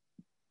be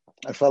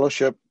a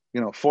fellowship,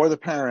 for the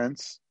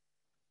parents,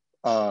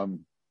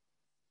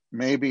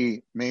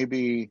 maybe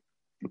the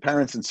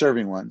parents and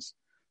serving ones.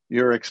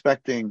 You're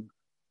expecting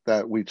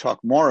that we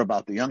talk more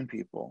about the young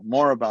people,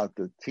 more about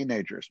the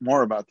teenagers,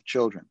 more about the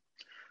children.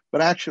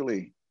 But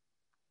actually,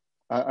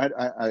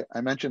 I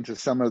mentioned to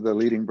some of the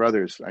leading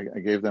brothers, I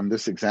gave them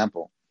this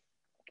example.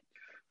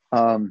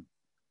 When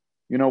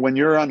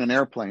you're on an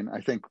airplane,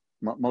 I think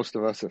most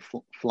of us have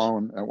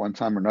flown at one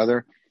time or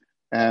another,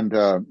 and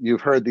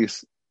you've heard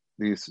these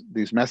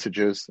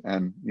messages.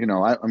 And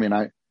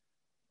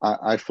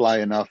I fly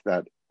enough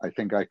that I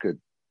think I could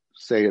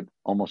say it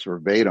almost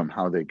verbatim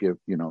how they give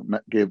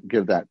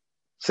that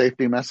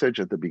safety message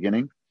at the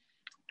beginning.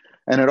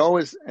 And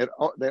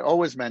they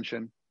always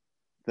mention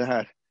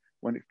that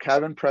when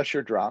cabin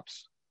pressure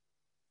drops,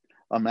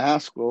 a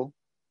mask will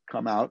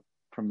come out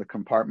from the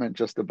compartment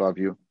just above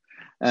you.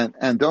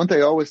 And don't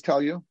they always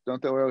tell you,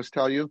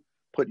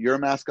 put your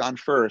mask on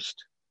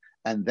first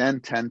and then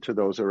tend to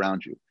those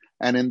around you.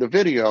 And in the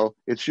video,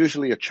 it's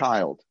usually a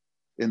child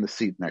in the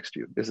seat next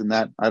to you. Isn't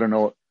that? I don't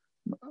know.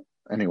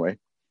 Anyway,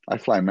 I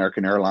fly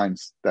American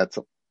Airlines. That's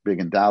big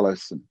in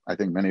Dallas. And I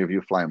think many of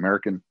you fly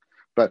American.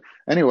 But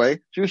anyway,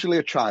 it's usually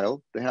a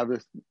child. They have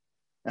this,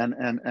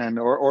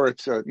 or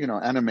it's a,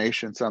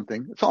 animation,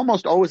 something. It's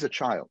almost always a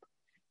child.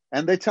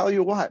 And they tell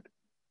you what?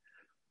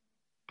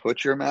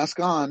 Put your mask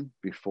on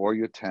before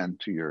you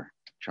tend to your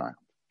child.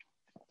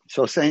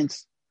 So,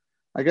 saints,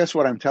 I guess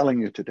what I'm telling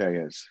you today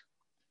is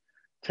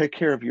take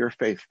care of your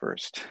faith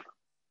first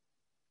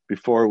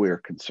before we are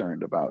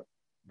concerned about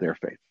their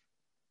faith.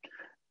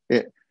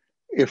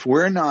 If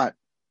we're not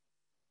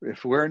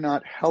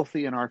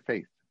healthy in our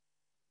faith,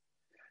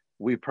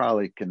 we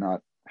probably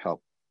cannot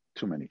help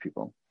too many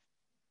people.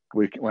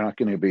 We're not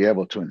going to be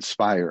able to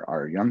inspire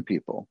our young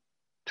people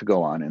to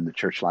go on in the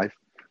church life.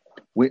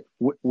 We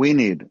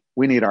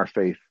need our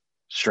faith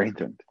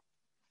strengthened.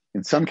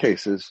 In some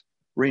cases,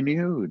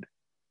 renewed.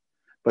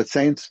 But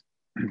saints,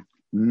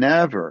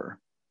 never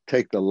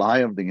take the lie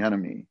of the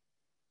enemy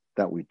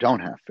that we don't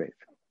have faith.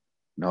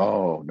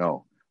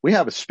 No. We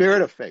have a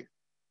spirit of faith.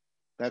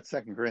 That's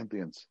 2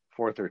 Corinthians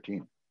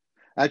 4:13.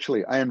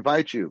 Actually, I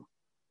invite you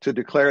to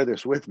declare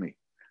this with me.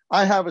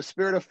 I have a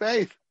spirit of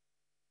faith.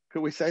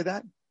 Could we say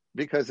that?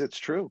 Because it's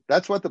true.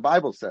 That's what the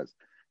Bible says.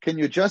 Can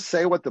you just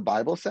say what the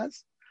Bible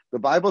says? The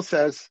Bible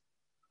says,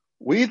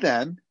 we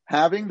then,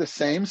 having the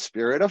same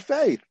spirit of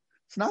faith.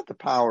 It's not the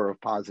power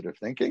of positive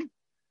thinking.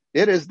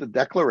 It is the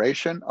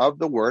declaration of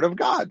the Word of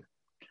God.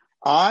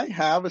 I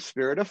have a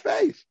spirit of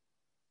faith.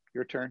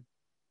 Your turn.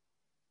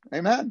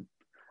 Amen.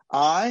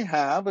 I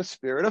have a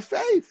spirit of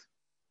faith.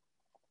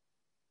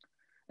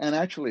 And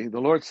actually, the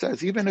Lord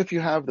says, even if you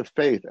have the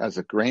faith as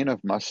a grain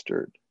of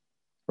mustard,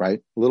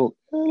 right? A little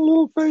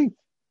faith,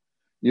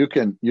 you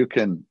can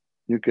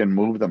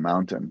move the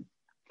mountain.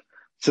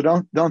 So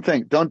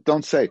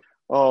don't say,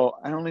 oh,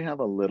 I only have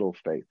a little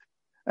faith.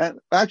 And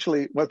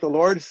actually, what the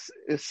Lord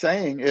is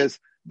saying is,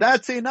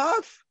 that's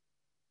enough.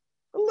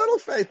 A little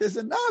faith is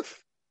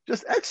enough.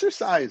 Just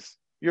exercise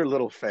your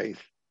little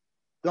faith.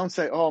 Don't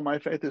say, oh, my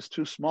faith is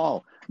too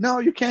small. No,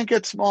 you can't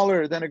get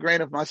smaller than a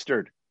grain of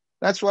mustard.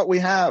 That's what we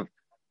have.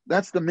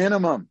 That's the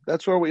minimum.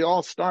 That's where we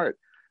all start.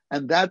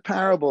 And that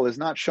parable is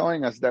not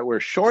showing us that we're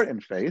short in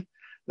faith.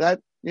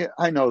 That, yeah,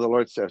 I know the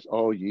Lord says,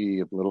 oh,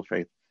 ye of little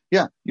faith.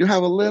 Yeah, you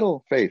have a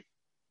little faith.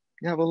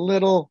 You have a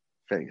little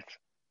faith.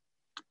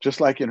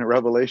 Just like in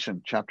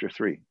Revelation chapter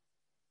 3,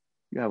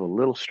 you have a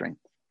little strength.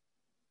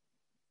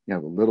 You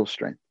have a little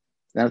strength.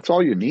 And it's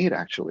all you need,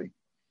 actually,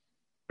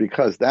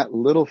 because that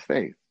little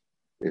faith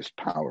is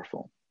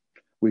powerful.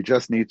 We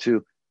just need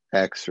to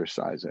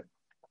exercise it.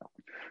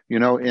 You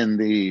know, in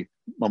the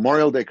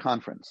Memorial Day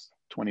Conference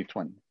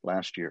 2020,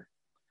 last year,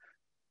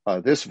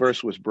 this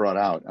verse was brought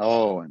out.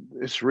 Oh, and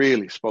this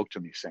really spoke to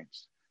me,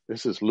 saints.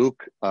 This is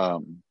Luke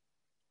 18:8.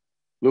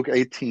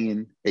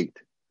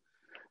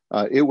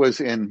 It was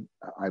in,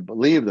 I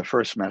believe, the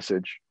first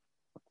message,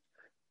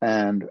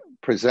 and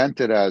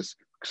presented as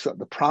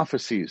the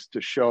prophecies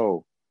to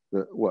show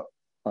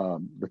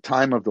the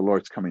time of the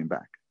Lord's coming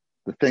back,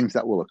 the things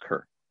that will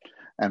occur.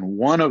 And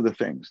one of the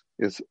things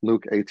is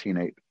Luke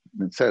 18:8.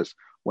 It says,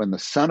 when the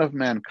Son of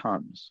Man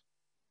comes,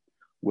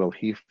 will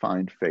he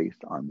find faith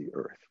on the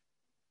earth?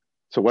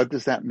 So what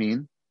does that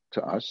mean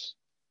to us?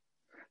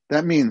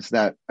 That means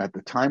that at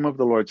the time of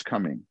the Lord's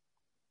coming,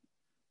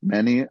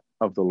 many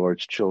of the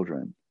Lord's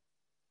children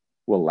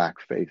will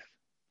lack faith.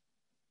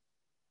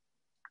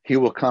 He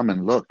will come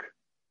and look.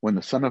 When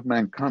the Son of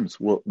Man comes,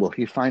 will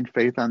he find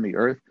faith on the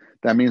earth?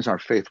 That means our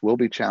faith will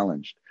be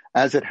challenged,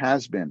 as it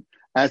has been,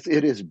 as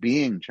it is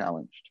being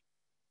challenged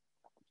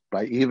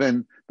by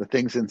even the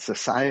things in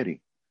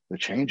society, the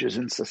changes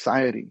in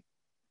society.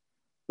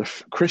 The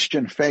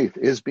Christian faith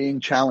is being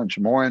challenged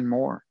more and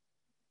more.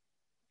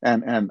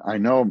 And I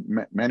know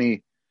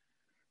many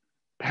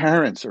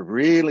parents are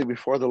really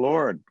before the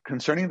Lord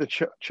concerning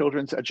the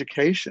children's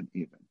education,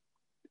 even,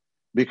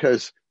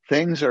 because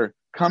things are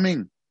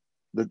coming.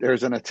 That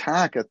there's an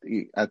attack at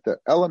the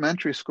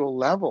elementary school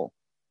level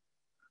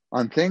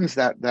on things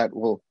that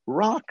will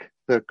rock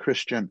the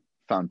Christian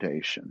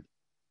foundation.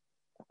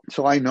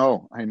 So I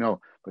know,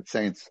 but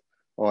saints,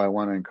 I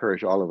want to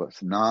encourage all of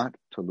us not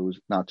to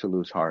lose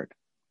heart,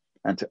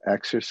 and to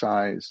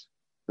exercise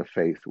the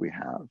faith we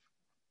have,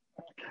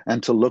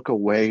 and to look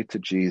away to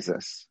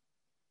Jesus,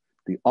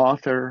 the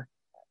author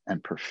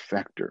and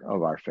perfecter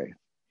of our faith.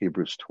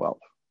 Hebrews 12.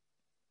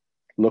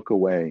 Look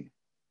away.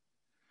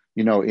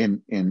 You know,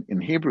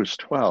 in Hebrews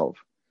 12,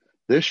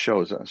 this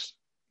shows us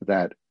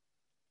that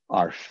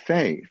our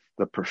faith,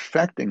 the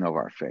perfecting of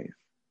our faith,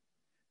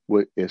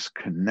 is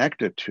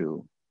connected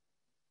to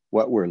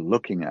what we're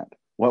looking at,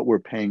 what we're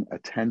paying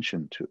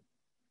attention to.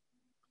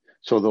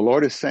 So the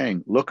Lord is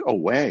saying, look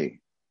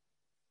away.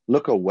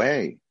 Look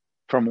away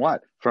from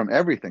what? From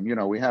everything. You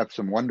know, we have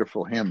some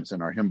wonderful hymns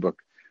in our hymn book,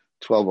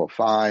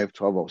 1205,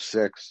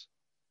 1206.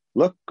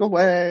 Look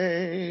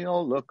away,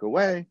 oh, look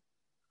away.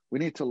 We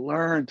need to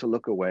learn to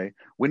look away.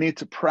 We need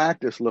to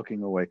practice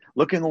looking away.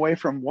 Looking away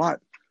from what?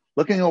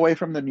 Looking away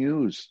from the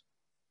news.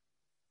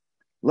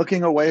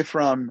 Looking away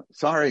from,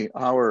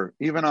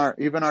 even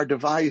our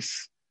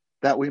device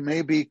that we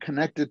may be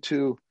connected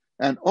to,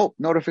 and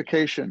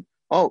notification,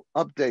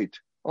 update,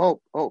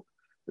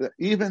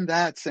 even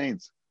that,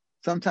 saints.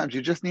 Sometimes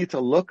you just need to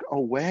look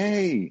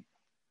away.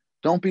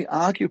 Don't be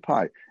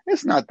occupied.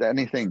 It's not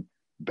anything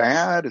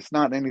bad. It's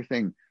not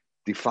anything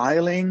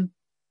defiling.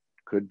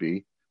 Could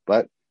be,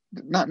 but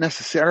not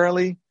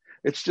necessarily.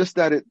 It's just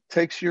that it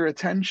takes your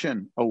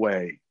attention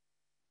away.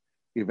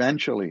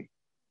 Eventually,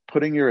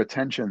 putting your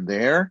attention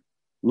there,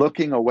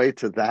 looking away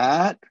to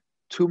that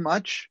too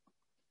much,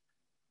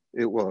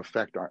 it will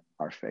affect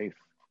our faith.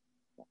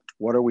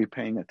 What are we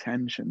paying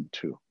attention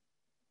to?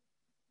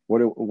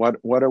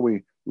 What are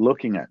we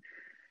looking at?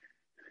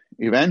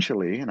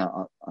 Eventually, and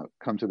I'll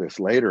come to this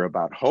later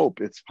about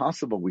hope, it's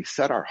possible we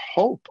set our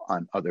hope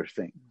on other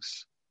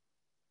things.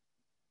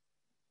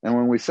 And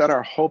when we set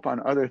our hope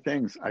on other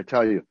things, I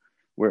tell you,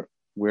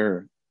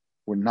 we're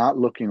not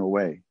looking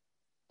away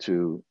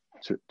to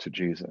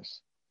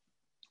Jesus.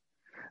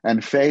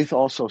 And faith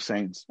also,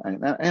 saints,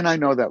 and I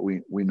know that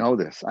we know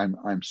this.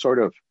 I'm sort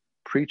of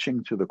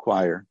preaching to the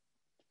choir,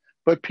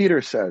 but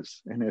Peter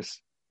says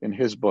in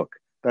his book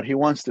that he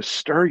wants to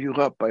stir you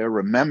up by a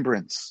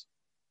remembrance.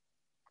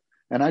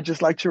 And I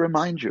just like to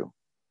remind you,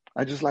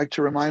 I just like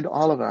to remind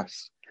all of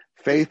us,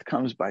 faith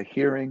comes by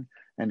hearing,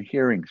 and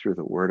hearing through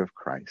the word of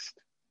Christ.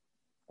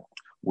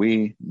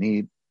 We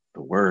need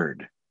the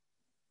word.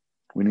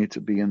 We need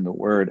to be in the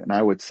word. And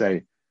I would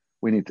say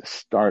we need to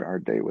start our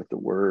day with the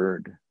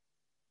word,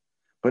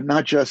 but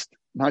not just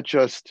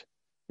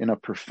in a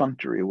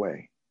perfunctory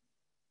way.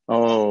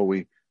 Oh,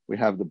 we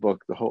have the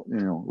book,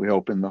 we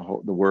open the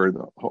word,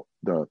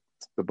 the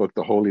book,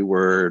 the Holy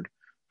Word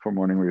for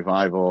Morning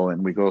Revival,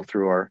 and we go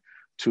through our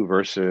 2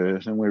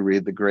 verses and we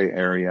read the gray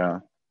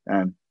area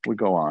and we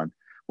go on.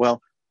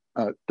 Well,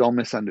 don't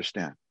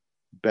misunderstand.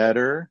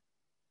 better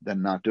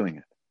than not doing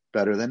it,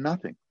 better than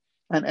nothing.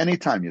 And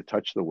anytime you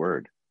touch the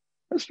word,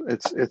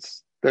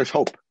 there's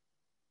hope.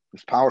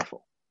 It's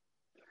powerful.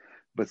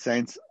 But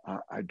saints,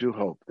 I do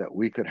hope that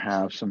we could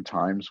have some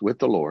times with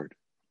the Lord,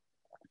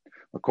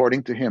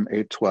 according to hymn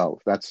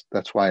 812.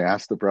 That's why I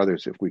asked the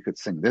brothers if we could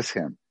sing this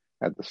hymn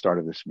at the start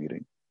of this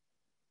meeting.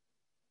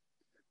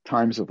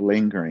 Times of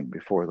lingering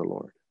before the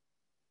Lord.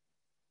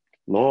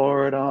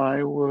 Lord,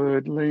 I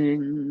would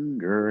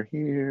linger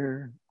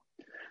here,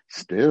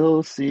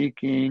 still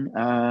seeking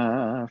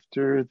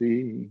after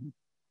thee.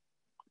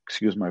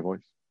 Excuse my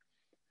voice.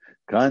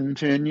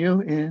 Continue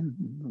in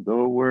the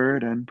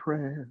word and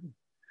prayer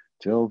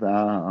till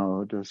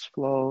thou dost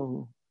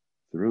flow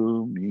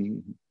through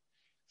me.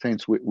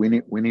 Saints, we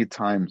need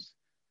times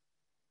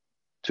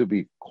to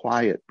be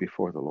quiet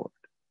before the Lord,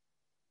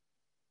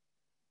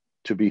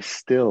 to be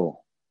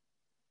still,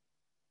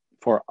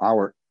 for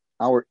our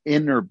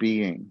inner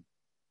being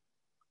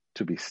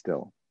to be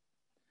still.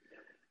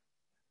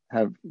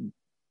 Have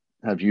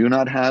you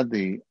not had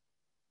the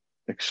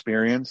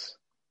experience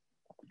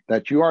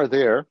that you are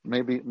there?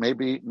 Maybe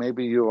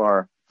you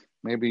are.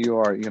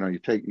 You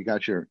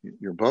got your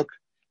book,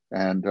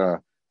 and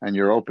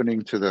you're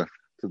opening to the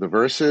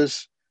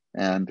verses,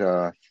 and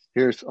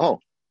here's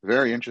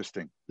very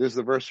interesting. This is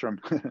the verse from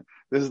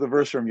this is the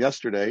verse from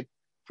yesterday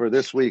for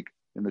this week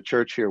in the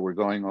church here. We're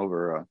going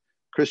over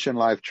Christian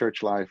life,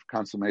 church life,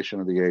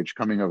 consummation of the age,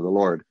 coming of the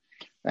Lord,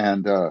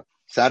 and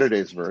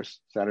Saturday's verse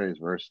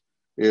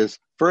is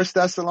 1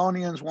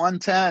 Thessalonians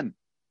 1:10.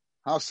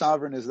 How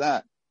sovereign is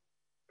that?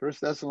 1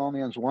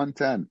 Thessalonians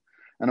 1:10.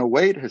 And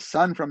await his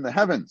Son from the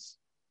heavens,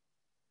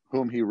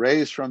 whom he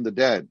raised from the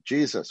dead,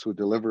 Jesus, who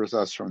delivers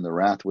us from the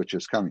wrath which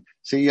is coming.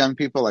 See, young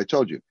people, I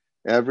told you,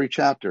 every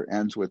chapter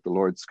ends with the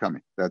Lord's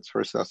coming. That's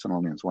 1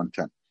 Thessalonians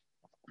 1:10.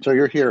 So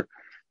you're here,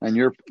 and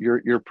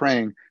you're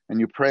praying, and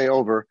you pray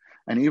over,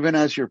 and even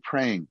as you're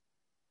praying,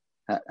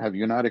 have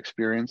you not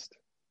experienced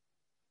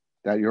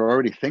that you're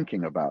already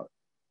thinking about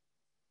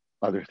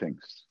other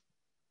things?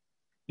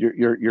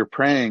 You're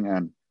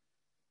praying,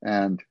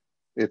 and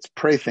it's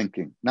pray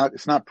thinking.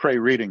 It's not pray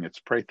reading, it's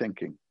pray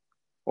thinking,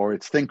 or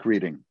it's think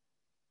reading,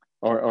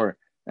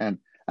 and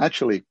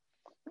actually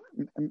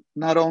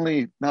not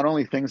only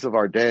things of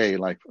our day,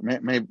 like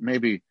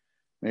maybe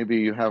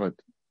you have a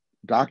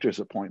doctor's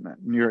appointment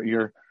and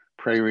you're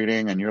pray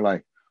reading, and you're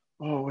like,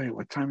 oh wait,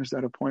 what time is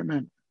that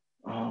appointment?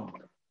 Oh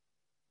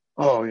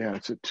yeah,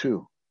 it's at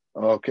 2.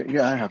 Okay,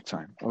 yeah, I have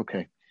time.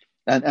 Okay,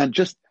 and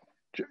just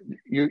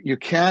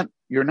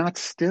you're not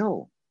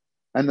still,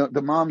 and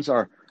the moms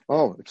are,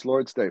 oh, it's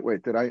Lord's Day.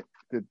 Wait, did I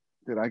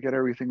get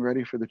everything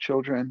ready for the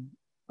children?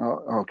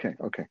 Oh,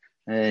 okay.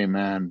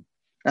 Amen.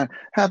 And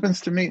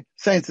happens to me,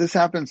 saints. This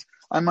happens.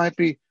 I might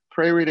be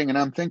pray reading, and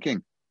I'm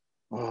thinking,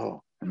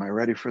 oh, am I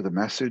ready for the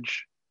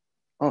message?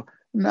 Oh,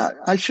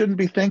 I shouldn't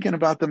be thinking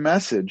about the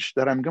message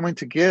that I'm going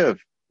to give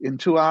in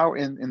 2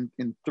 hours,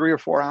 in 3 or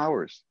 4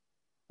 hours,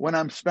 when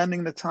I'm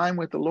spending the time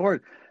with the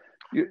Lord.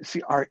 You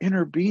see, our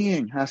inner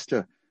being has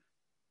to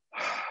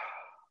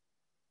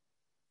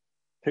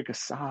take a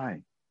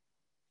sigh,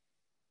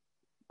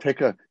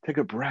 take a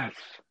breath.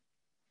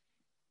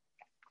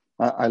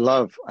 I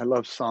love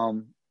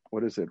Psalm.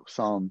 What is it?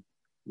 Psalm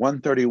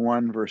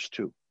 131, verse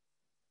 2.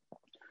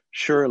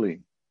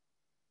 Surely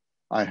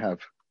I have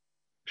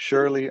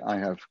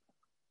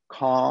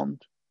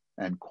calmed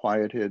and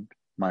quieted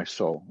my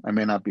soul. I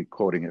may not be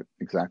quoting it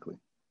exactly.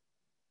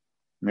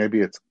 Maybe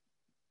it's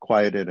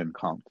quieted and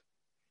calmed.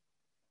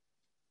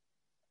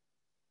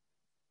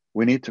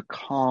 We need to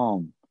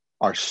calm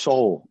our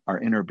soul, our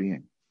inner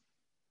being.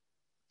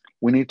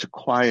 We need to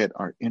quiet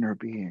our inner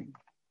being.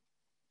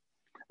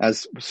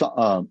 As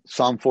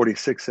Psalm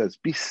 46 says,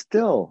 be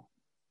still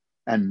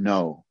and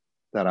know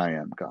that I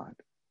am God.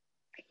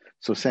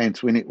 So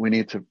saints, we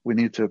need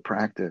to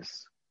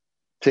practice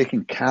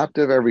taking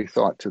captive every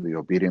thought to the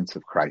obedience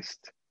of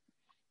Christ.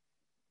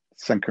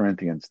 2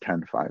 Corinthians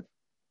 10:5.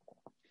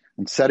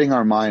 And setting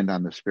our mind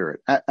on the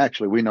Spirit.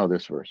 Actually, we know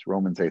this verse,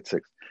 Romans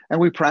 8:6. And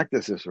we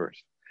practice this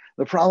verse.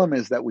 The problem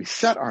is that we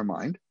set our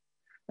mind,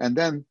 and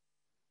then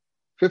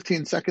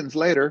 15 seconds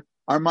later,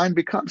 our mind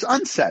becomes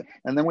unset,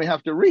 and then we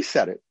have to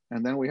reset it,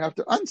 and then we have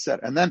to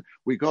unset, and then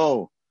we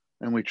go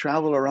and we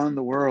travel around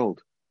the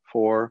world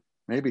for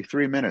maybe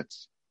 3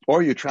 minutes,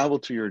 or you travel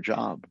to your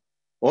job,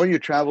 or you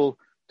travel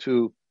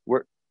to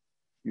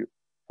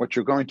what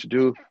you're going to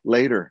do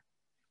later,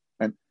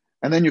 and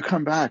then you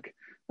come back,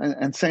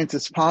 and saints,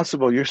 it's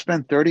possible you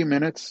spend 30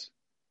 minutes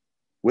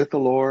with the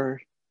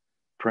Lord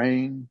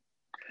praying,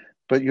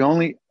 but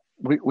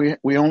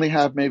we only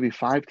have maybe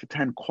 5 to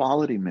 10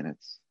 quality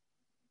minutes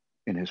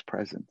in his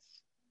presence.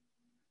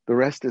 The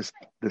rest is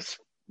this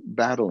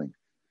battling.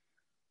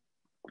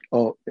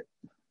 Oh,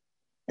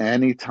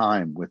 any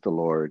time with the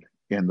Lord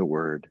in the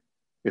Word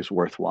is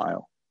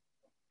worthwhile.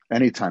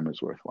 Any time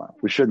is worthwhile.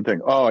 We shouldn't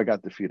think, oh, I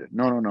got defeated.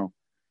 No.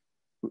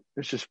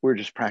 We're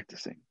just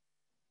practicing.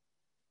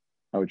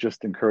 I would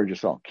just encourage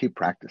us all, keep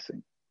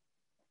practicing.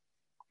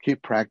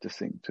 Keep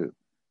practicing to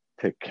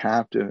Take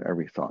captive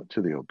every thought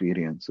to the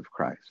obedience of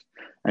Christ.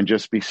 And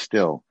just be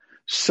still.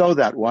 So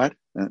that what?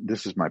 And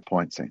this is my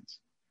point, saints.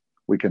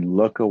 We can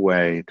look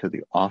away to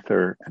the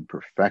author and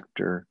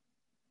perfecter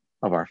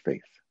of our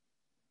faith.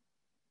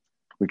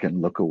 We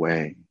can look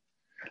away.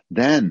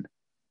 Then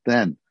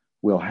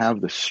we'll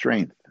have the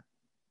strength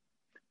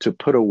to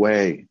put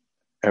away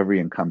every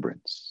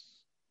encumbrance,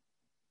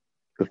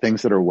 the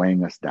things that are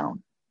weighing us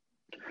down.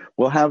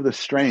 We'll have the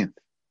strength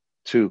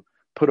to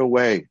put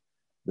away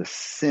the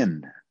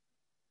sin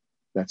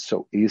that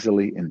so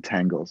easily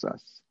entangles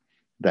us,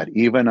 that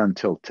even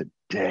until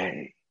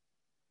today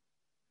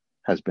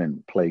has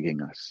been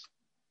plaguing us.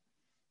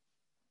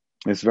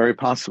 It's very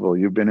possible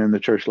you've been in the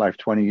church life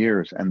 20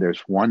 years and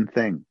there's one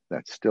thing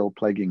that's still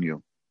plaguing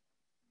you.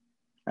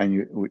 And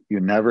you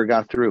never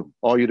got through.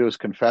 All you do is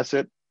confess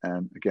it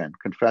and again,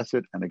 confess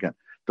it and again.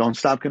 Don't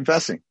stop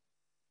confessing.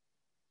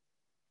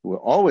 We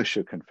always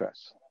should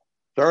confess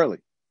thoroughly.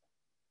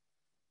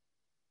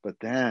 But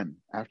then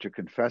after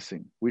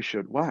confessing, we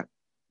should what?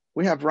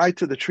 We have right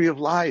to the tree of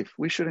life.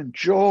 We should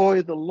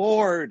enjoy the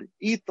Lord,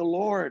 eat the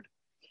Lord,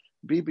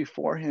 be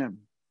before him,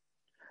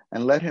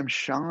 and let him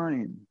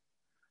shine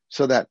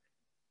so that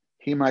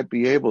he might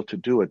be able to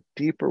do a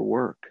deeper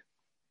work,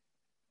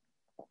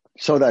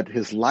 so that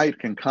his light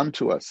can come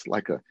to us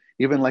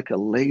even like a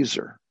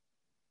laser,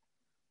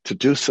 to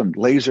do some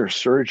laser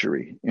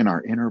surgery in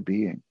our inner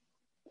being.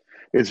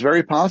 It's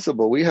very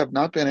possible we have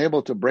not been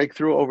able to break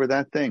through over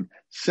that thing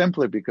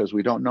simply because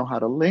we don't know how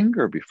to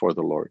linger before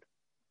the Lord.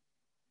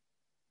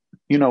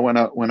 You know,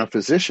 when a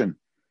physician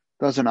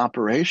does an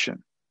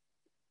operation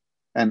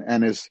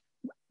and is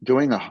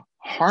doing a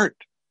heart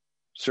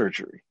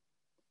surgery,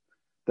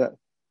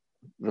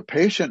 the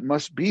patient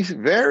must be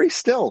very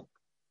still.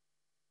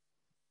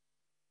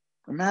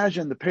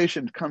 Imagine the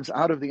patient comes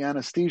out of the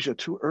anesthesia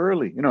too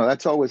early. You know,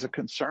 that's always a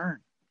concern.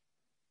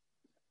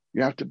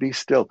 You have to be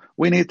still.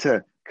 We need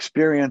to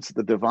experience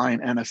the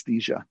divine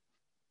anesthesia,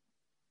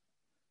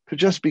 to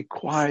just be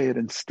quiet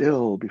and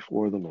still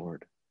before the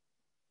Lord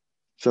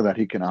so that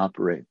he can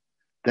operate.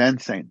 Then,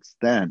 saints,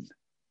 we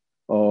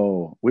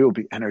will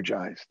be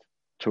energized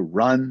to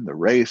run the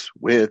race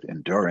with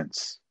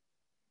endurance.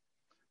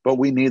 But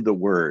we need the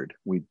word.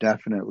 We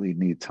definitely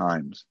need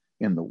times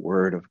in the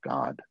word of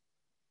God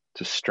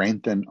to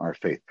strengthen our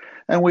faith.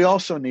 And we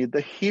also need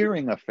the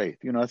hearing of faith.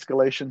 You know, it's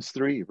Galatians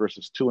 3,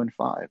 verses 2 and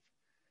 5.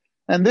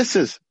 And this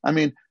is,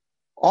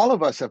 all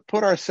of us have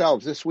put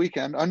ourselves this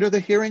weekend under the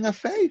hearing of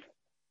faith.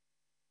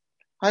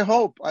 I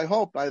hope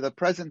by the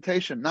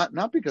presentation,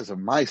 not because of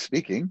my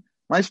speaking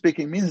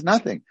means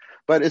nothing,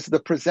 but it's the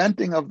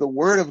presenting of the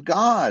word of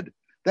God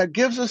that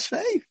gives us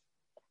faith,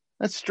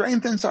 that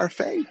strengthens our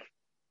faith.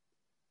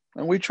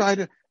 And we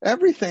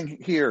everything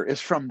here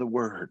is from the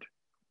word.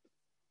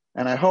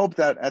 And I hope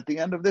that at the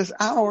end of this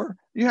hour,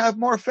 you have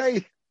more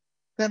faith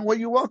than what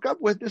you woke up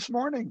with this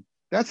morning.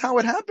 That's how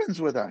it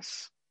happens with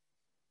us.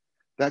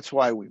 That's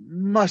why we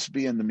must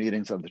be in the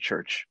meetings of the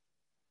church.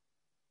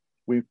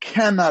 We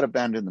cannot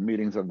abandon the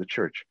meetings of the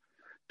church.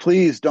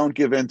 Please don't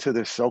give in to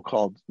this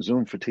so-called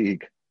Zoom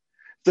fatigue.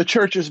 The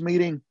church is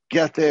meeting,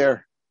 get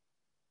there.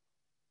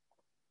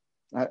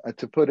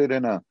 To put it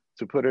in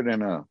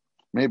a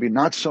maybe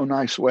not so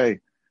nice way,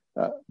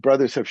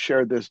 brothers have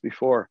shared this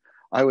before.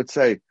 I would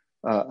say,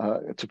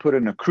 to put it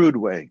in a crude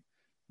way,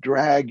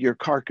 drag your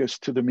carcass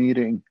to the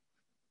meeting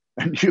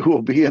and you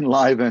will be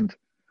enlivened.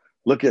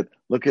 Look at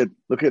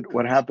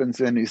what happens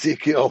in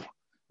Ezekiel,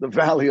 the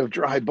valley of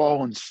dry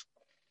bones.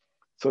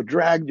 So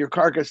drag your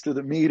carcass to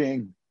the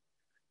meeting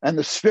and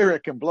the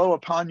Spirit can blow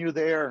upon you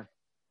there.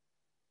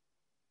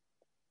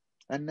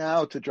 And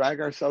now to drag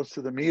ourselves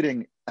to the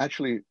meeting,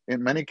 actually,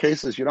 in many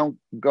cases, you don't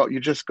go, you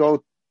just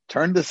go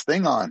turn this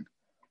thing on.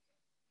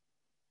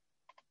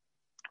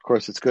 Of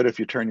course, it's good if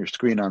you turn your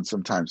screen on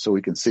sometimes so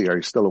we can see, are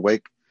you still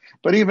awake?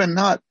 But even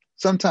not,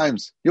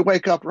 sometimes you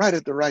wake up right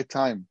at the right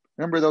time.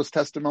 Remember those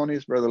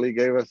testimonies Brother Lee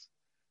gave us?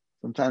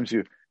 Sometimes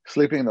you're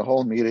sleeping the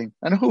whole meeting.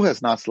 And who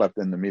has not slept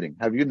in the meeting?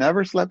 Have you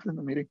never slept in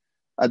the meeting?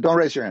 Don't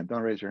raise your hand.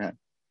 Don't raise your hand.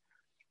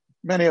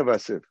 Many of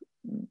us have.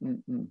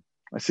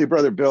 I see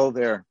Brother Bill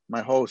there,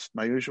 my host,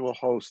 my usual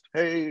host.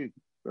 Hey,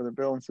 Brother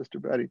Bill and Sister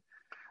Betty.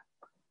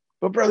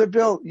 But Brother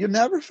Bill, you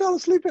never fell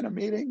asleep in a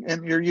meeting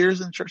in your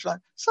years in church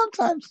life.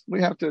 Sometimes,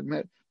 we have to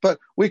admit. But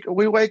we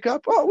wake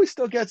up, we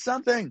still get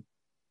something.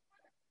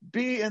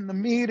 Be in the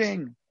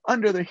meeting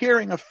under the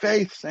hearing of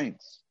faith,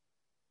 saints.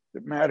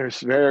 It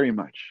matters very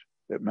much.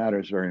 It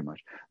matters very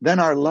much. Then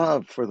our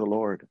love for the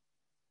Lord.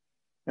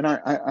 And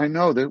I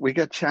know that we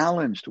get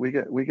challenged. We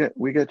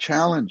get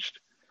challenged.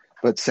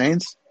 But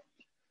saints,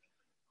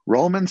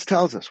 Romans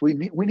tells us we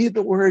need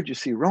the word. You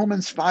see,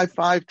 Romans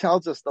 5:5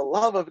 tells us the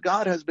love of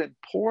God has been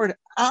poured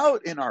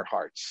out in our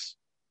hearts.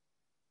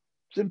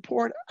 It's been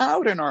poured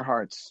out in our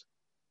hearts.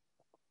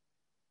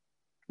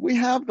 We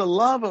have the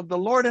love of the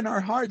Lord in our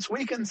hearts.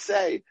 We can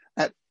say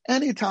at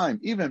any time,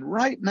 even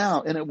right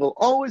now, and it will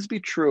always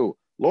be true,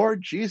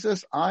 Lord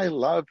Jesus, I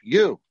love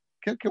you.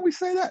 Can we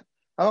say that?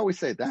 How about we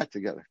say that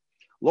together?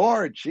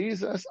 Lord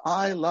Jesus,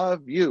 I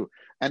love you.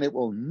 And it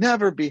will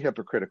never be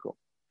hypocritical.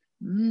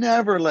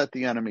 Never let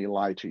the enemy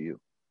lie to you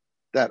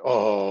that,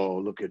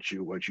 oh, look at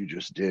you, what you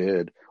just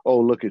did. Oh,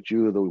 look at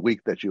you, the week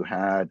that you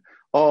had.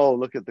 Oh,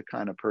 look at the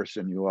kind of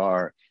person you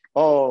are.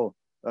 Oh,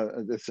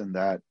 this and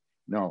that.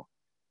 No,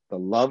 the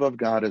love of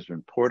God has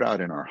been poured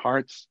out in our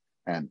hearts.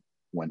 And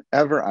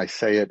whenever I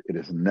say it, it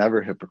is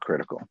never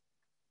hypocritical.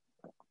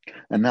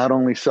 And not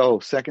only so,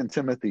 2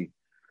 Timothy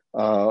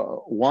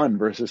 1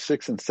 verses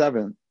 6 and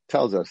 7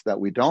 tells us that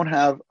we don't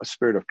have a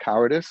spirit of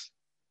cowardice,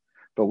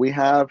 but we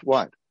have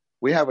what?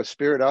 We have a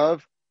spirit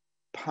of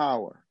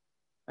power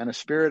and a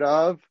spirit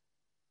of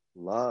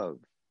love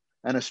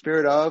and a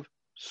spirit of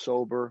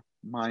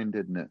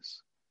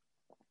sober-mindedness.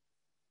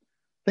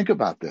 Think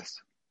about this.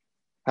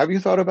 Have you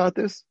thought about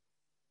this?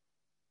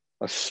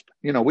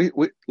 We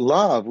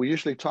love, we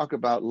usually talk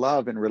about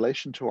love in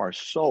relation to our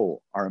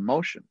soul, our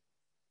emotion.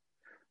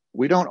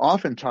 We don't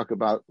often talk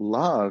about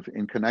love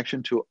in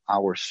connection to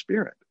our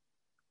spirit.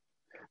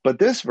 But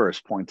this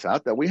verse points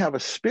out that we have a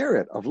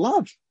spirit of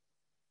love.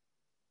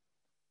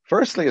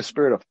 Firstly, a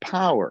spirit of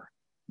power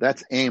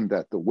that's aimed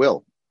at the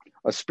will.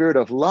 A spirit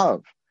of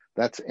love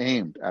that's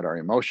aimed at our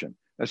emotion.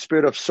 A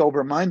spirit of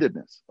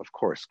sober-mindedness, of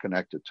course,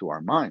 connected to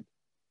our mind.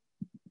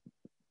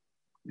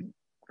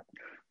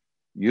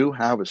 You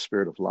have a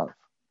spirit of love.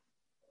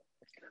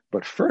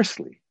 But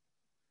firstly,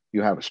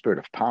 you have a spirit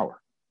of power.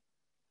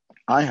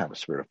 I have a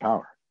spirit of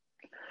power.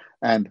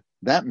 And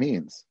that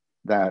means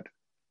that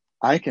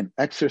I can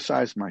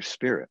exercise my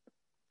spirit,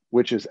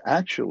 which is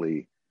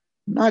actually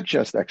not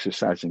just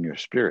exercising your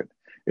spirit,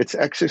 it's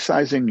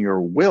exercising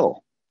your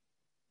will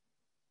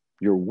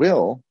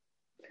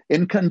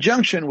in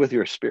conjunction with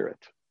your spirit.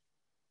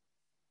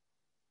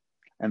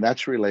 And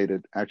that's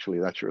related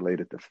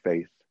to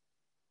faith.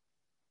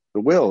 The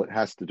will, it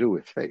has to do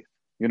with faith.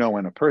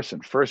 When a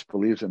person first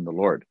believes in the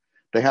Lord,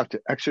 they have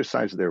to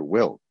exercise their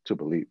will to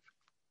believe,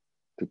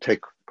 to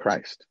take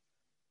Christ.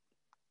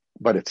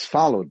 But it's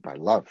followed by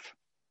love.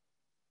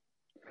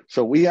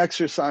 So we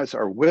exercise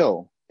our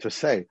will to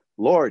say,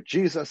 Lord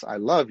Jesus, I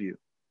love you.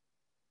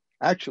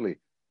 Actually,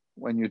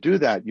 when you do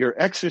that, you're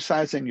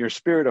exercising your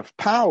spirit of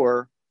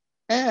power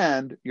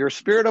and your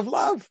spirit of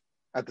love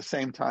at the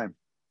same time.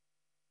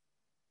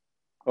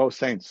 Oh,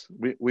 saints,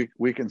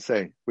 we can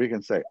say,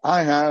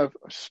 I have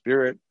a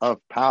spirit of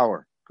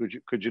power.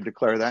 Could you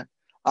declare that?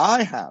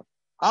 I have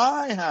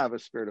a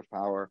spirit of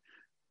power.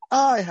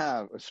 I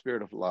have a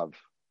spirit of love.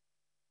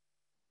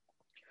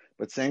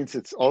 But saints,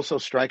 it's also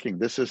striking.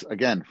 This is,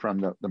 again, from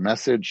the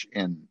message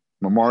in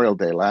Memorial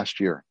Day last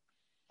year.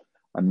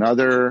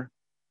 Another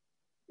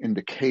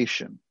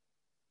indication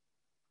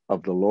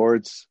of the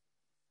Lord's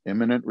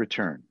imminent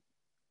return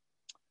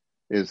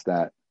is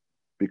that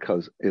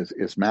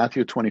is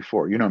Matthew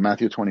 24.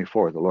 Matthew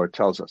 24, the Lord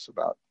tells us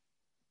about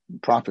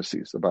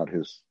prophecies about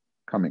his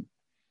coming.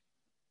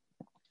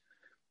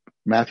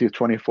 Matthew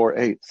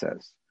 24:8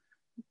 says,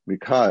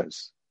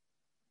 because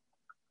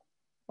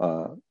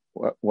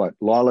what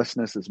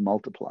lawlessness is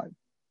multiplied,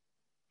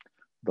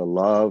 the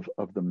love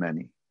of the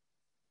many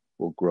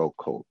will grow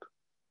cold.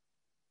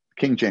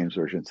 King James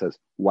Version says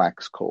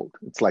wax cold.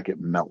 It's like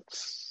it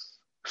melts,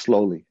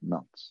 slowly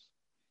melts.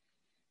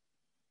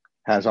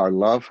 Has our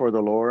love for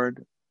the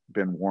Lord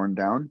been worn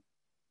down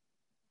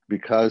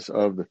because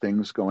of the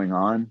things going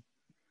on?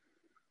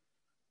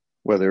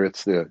 Whether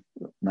it's the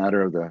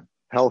matter of the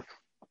health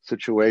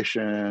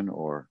situation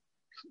or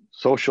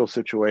social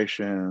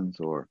situations,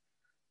 or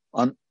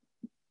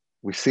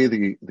we see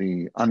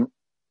the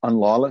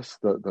unlawless,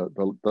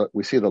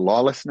 we see the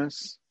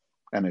lawlessness,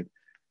 and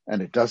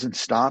it doesn't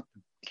stop.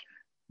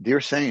 Dear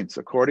saints,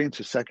 according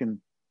to 2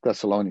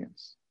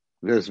 Thessalonians,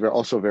 this is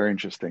also very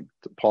interesting.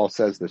 Paul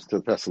says this to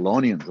the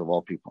Thessalonians of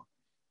all people.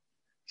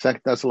 2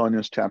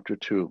 Thessalonians chapter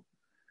 2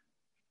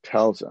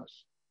 tells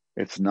us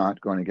it's not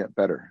going to get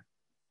better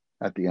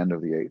at the end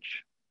of the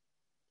age,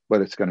 but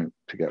it's going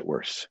to get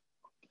worse.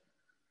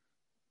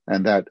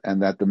 And that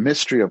the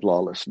mystery of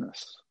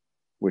lawlessness,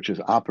 which is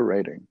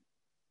operating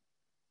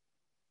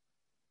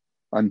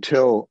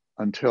until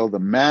the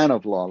man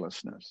of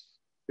lawlessness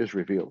is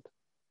revealed.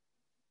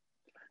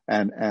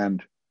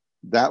 And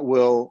that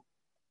will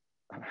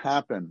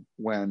happen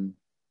when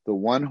the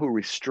one who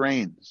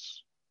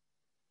restrains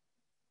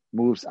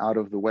moves out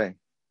of the way.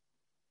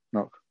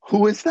 No,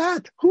 who is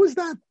that? Who is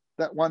that?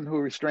 That one who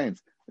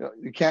restrains.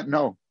 You can't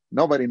know.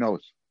 Nobody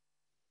knows.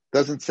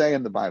 Doesn't say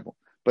in the Bible.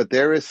 But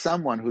there is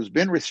someone who's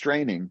been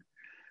restraining.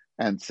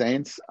 And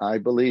saints, I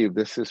believe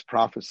this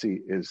prophecy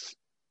is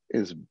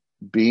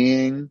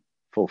being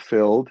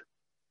fulfilled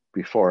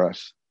before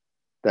us,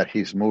 that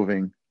he's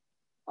moving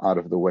out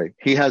of the way.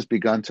 He has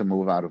begun to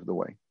move out of the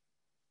way,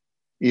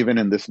 even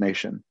in this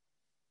nation,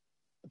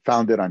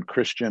 founded on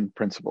Christian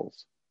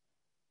principles.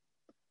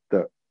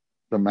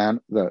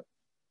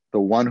 The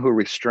one who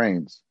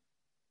restrains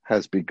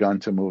has begun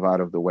to move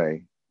out of the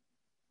way,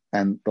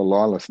 and the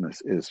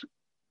lawlessness is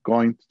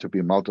going to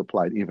be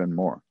multiplied even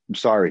more. I'm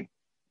sorry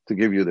to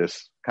give you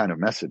this kind of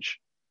message,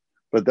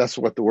 but that's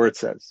what the word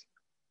says.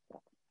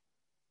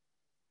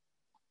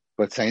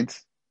 But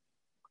saints,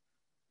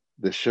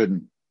 this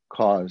shouldn't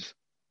cause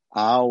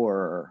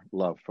our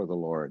love for the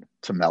Lord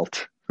to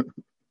melt,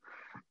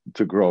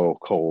 to grow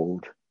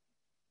cold.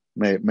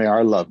 May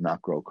our love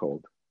not grow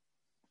cold.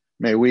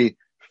 May we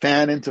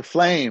fan into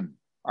flame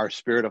our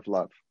spirit of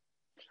love.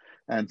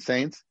 And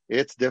saints,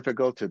 it's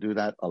difficult to do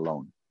that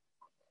alone.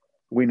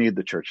 We need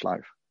the church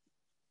life.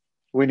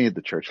 We need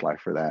the church life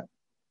for that.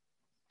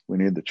 We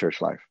need the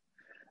church life.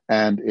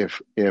 And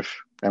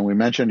and we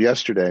mentioned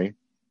yesterday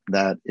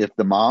that if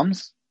the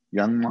moms,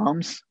 young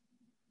moms,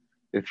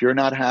 if you're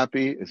not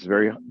happy, it's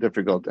very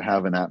difficult to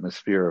have an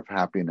atmosphere of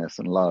happiness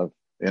and love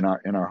in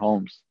our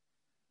homes.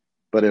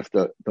 But if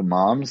the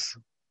moms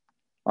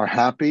are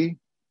happy,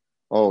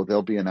 oh,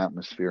 there'll be an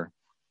atmosphere.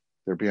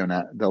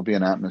 There'll be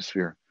an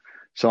atmosphere.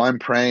 So I'm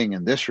praying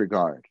in this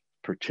regard,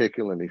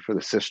 particularly for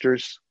the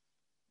sisters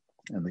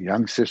and the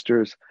young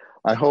sisters.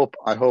 I hope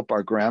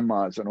our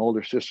grandmas and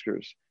older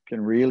sisters can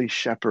really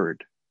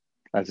shepherd,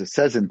 as it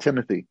says in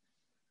Timothy,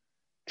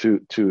 to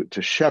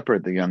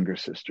shepherd the younger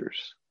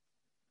sisters,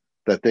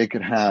 that they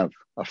could have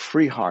a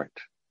free heart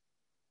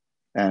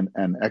and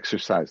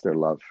exercise their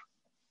love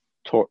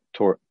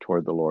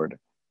toward the Lord.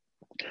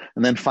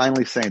 And then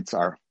finally, saints,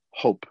 our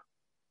hope.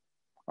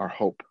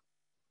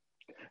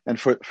 And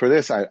for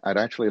this, I'd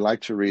actually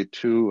like to read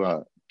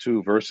two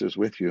verses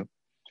with you.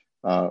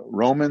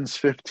 Romans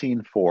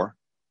 15:4.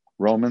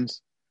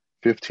 Romans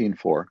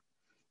 15:4.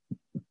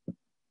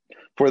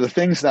 For the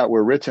things that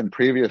were written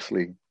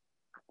previously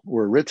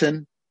were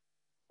written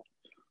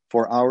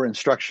for our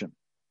instruction,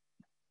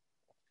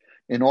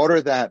 in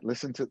order that,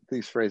 listen to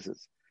these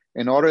phrases,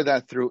 in order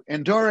that through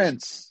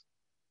endurance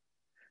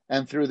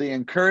and through the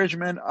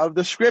encouragement of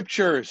the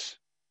scriptures,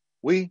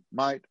 we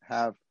might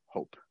have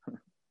hope.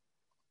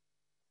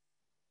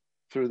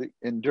 Through the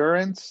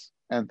endurance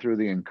and through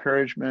the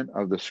encouragement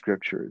of the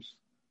scriptures,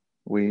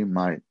 we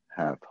might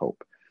have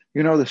hope.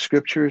 You know, the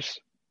scriptures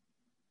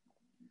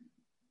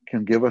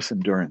can give us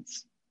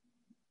endurance.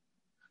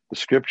 The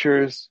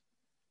scriptures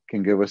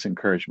can give us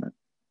encouragement.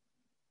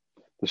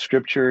 The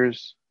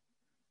scriptures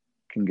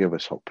can give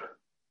us hope.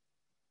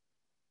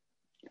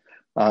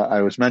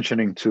 I was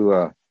mentioning to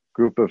a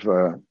group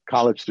of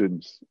college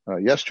students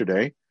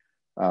yesterday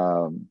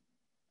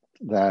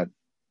that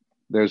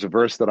there's a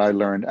verse that I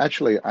learned.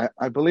 Actually,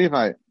 I believe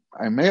I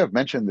may have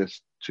mentioned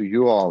this to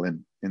you all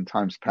in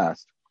times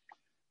past.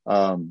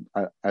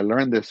 I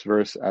learned this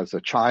verse as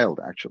a child,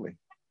 actually,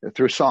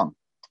 through song,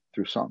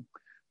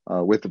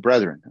 with the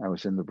brethren. I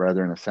was in the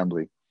brethren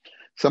assembly.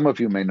 Some of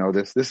you may know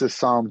this. This is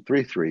Psalm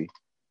 3:3.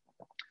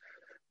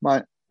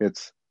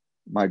 It's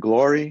my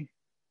glory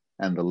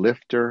and the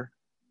lifter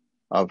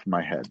of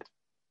my head.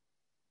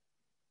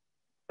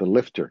 The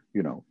lifter,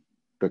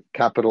 the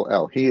capital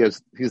L.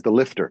 He's the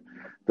lifter.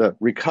 The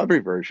recovery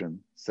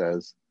version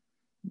says,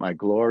 my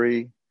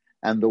glory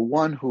and the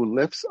one who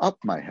lifts up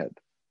my head.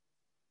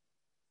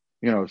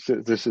 So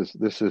this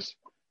is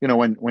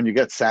when you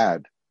get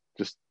sad,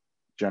 just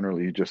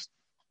generally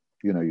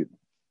your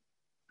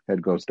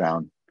head goes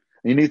down.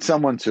 You need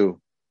someone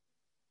to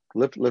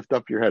lift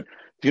up your head.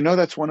 Do you know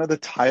that's one of the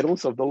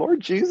titles of the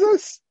Lord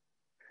Jesus?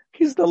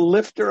 He's the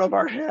lifter of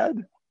our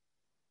head.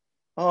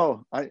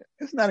 Oh,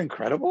 isn't that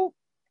incredible?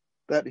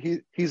 That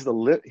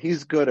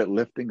he's good at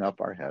lifting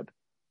up our head.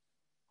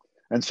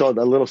 And so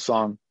the little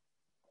song,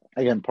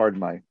 again,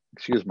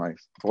 excuse my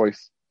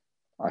voice,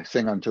 I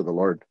sing unto the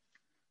Lord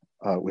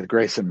with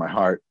grace in my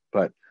heart,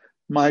 but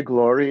my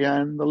glory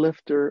and the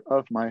lifter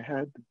of my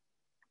head,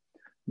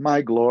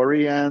 my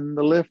glory and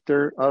the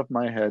lifter of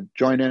my head.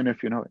 Join in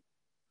if you know it.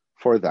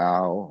 For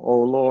thou,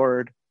 O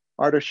Lord,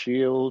 art a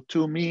shield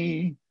to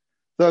me,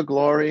 the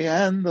glory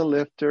and the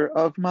lifter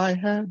of my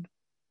head.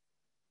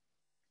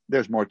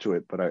 There's more to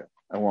it, but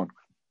I won't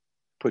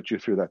put you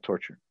through that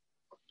torture.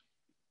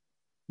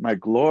 My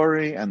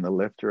glory and the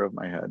lifter of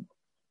my head.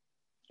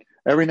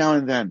 Every now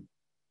and then,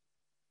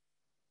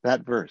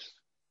 that verse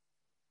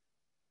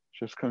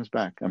just comes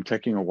back. I'm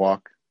taking a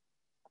walk.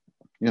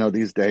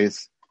 These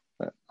days,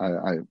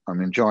 I'm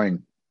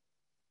enjoying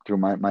through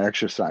my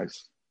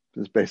exercise.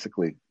 It's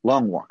basically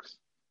long walks.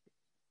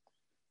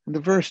 And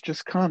the verse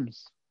just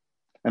comes.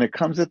 And it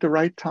comes at the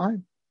right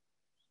time.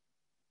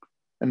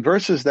 And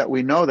verses that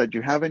we know that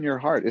you have in your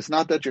heart. It's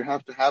not that you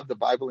have to have the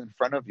Bible in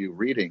front of you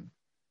reading.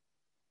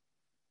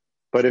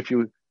 But if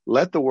you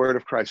let the word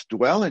of Christ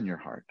dwell in your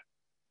heart,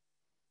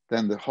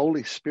 then the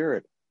Holy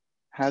Spirit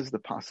has the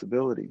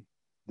possibility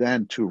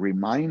then to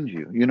remind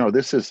you.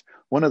 This is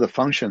one of the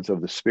functions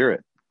of the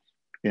Spirit.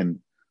 In,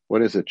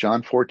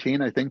 John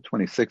 14, I think,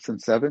 26 and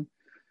 7.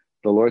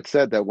 The Lord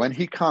said that when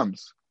he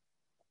comes,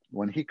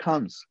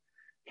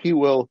 he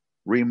will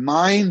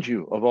remind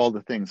you of all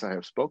the things I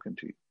have spoken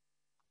to you.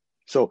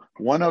 So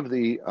one of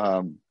the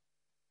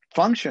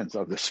functions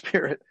of the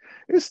Spirit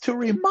is to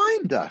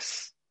remind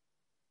us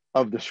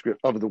of the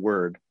script, of the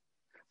word.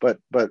 But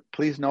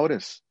please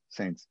notice,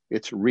 saints,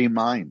 it's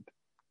remind.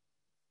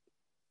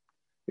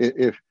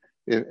 If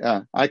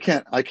I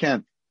can't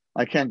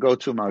go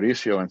to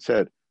Mauricio and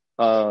said,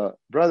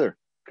 brother,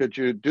 could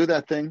you do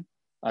that thing?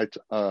 Do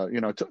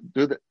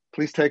that.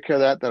 Please take care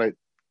of that.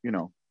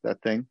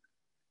 That thing.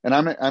 And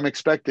I'm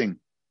expecting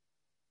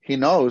he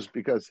knows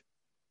because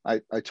I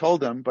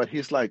told him, but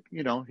he's like,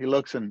 he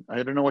looks and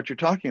I don't know what you're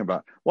talking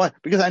about. Why?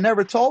 Because I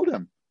never told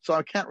him. So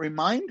I can't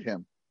remind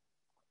him.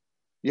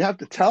 You have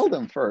to tell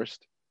them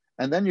first,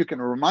 and then you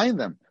can remind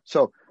them.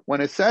 So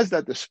when it says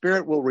that the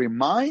Spirit will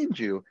remind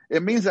you,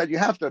 it means that you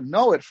have to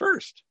know it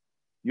first.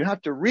 You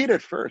have to read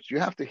it first. You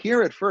have to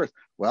hear it first.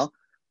 Well,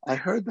 I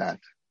heard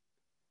that.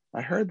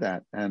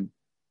 And,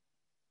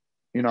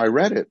 I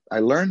read it. I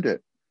learned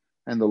it.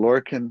 And the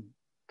Lord can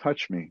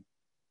touch me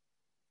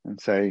and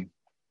say,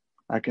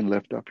 I can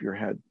lift up your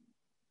head.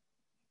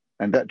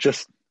 And that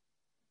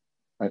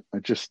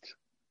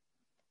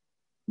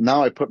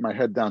now I put my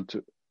head down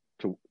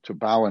to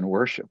bow and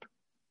worship,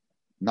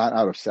 not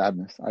out of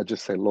sadness. I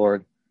just say,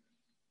 Lord,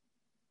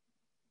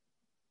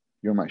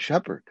 you're my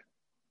shepherd.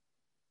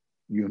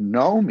 You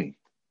know me.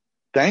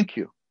 Thank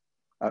you.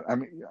 I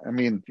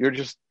mean,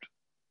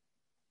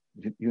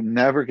 you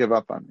never give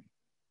up on me.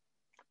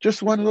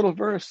 Just one little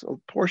verse, a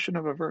portion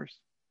of a verse.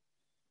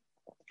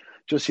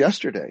 Just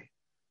yesterday,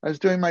 I was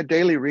doing my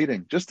daily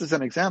reading, just as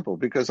an example,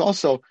 because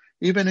also,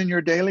 even in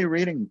your daily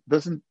reading,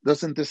 doesn't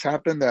this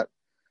happen that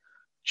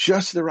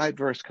just the right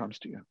verse comes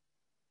to you?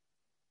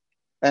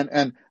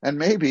 And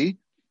maybe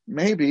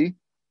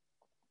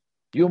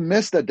you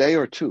missed a day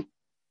or two.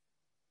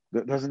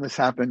 Doesn't this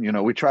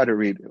happen? We try to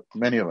read,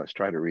 many of us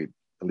try to read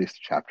at least a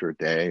chapter a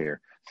day,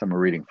 or some are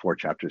reading 4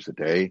 chapters a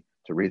day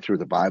to read through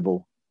the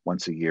Bible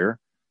once a year.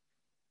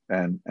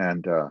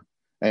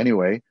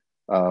 Anyway,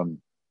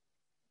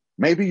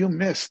 maybe you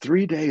missed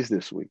 3 days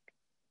this week.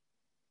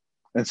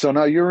 And so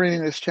now you're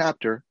reading this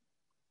chapter,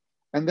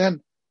 and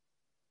then,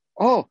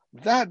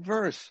 that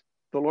verse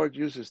the Lord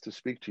uses to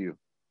speak to you.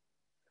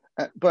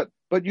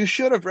 But you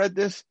should have read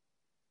this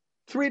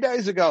 3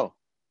 days ago,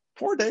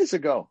 4 days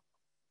ago.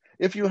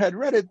 If you had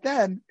read it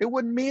then, it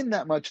wouldn't mean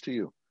that much to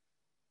you.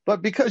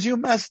 But because you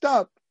messed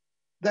up,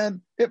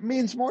 then it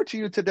means more to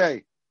you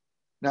today.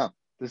 Now,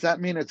 does that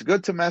mean it's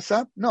good to mess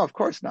up? No, of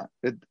course not.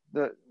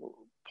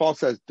 Paul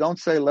says, don't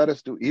say, let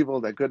us do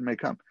evil that good may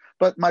come.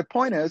 But my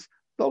point is,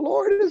 the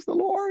Lord is the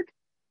Lord,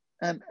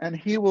 and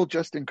he will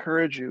just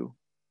encourage you.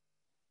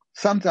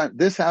 Sometimes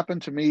this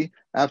happened to me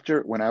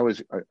when I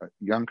was a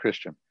young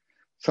Christian.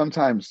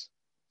 Sometimes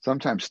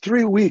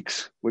 3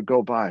 weeks would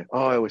go by.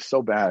 Oh, it was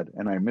so bad,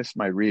 and I missed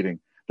my reading.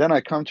 Then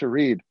I come to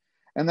read,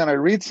 and then I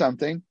read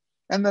something,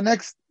 and the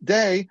next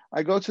day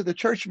I go to the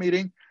church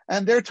meeting,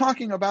 and they're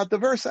talking about the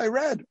verse I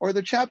read or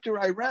the chapter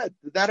I read.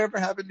 Did that ever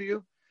happen to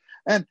you?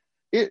 And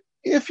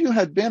if you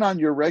had been on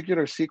your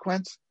regular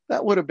sequence,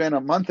 that would have been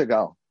a month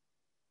ago,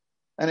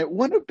 and it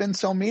wouldn't have been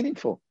so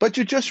meaningful. But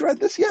you just read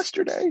this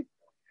yesterday,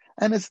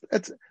 and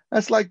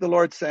it's like the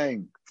Lord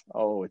saying,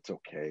 "Oh, it's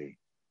okay.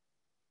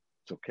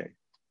 It's okay.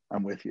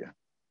 I'm with you."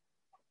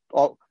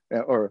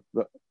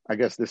 I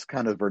guess this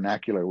kind of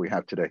vernacular we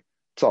have today.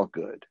 It's all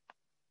good.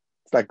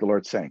 It's like the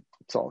Lord saying,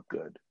 it's all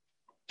good.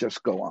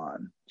 Just go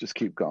on. Just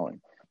keep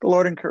going. The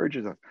Lord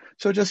encourages us.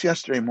 So just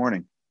yesterday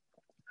morning,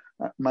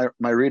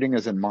 my reading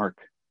is in Mark,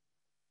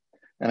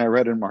 and I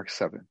read in Mark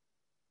 7.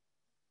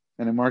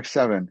 And in Mark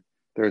 7,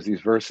 there's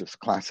these verses,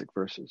 classic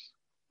verses,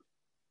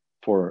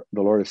 for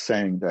the Lord is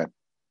saying that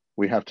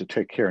we have to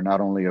take care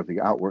not only of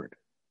the outward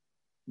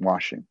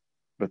washing,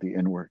 but the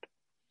inward.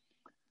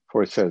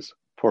 For it says,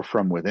 for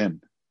from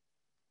within,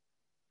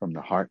 from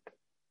the heart,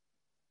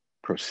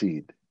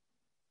 proceed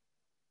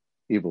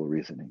evil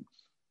reasonings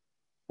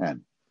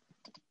and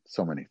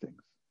so many things.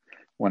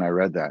 When I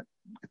read that,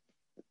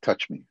 it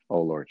touched me.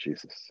 Oh, Lord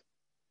Jesus,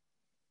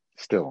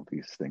 still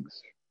these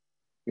things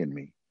in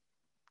me.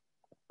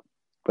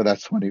 But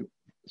that's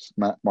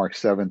Mark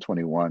 7,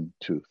 21,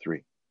 2,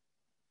 3.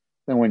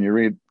 Then when you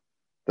read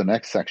the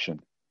next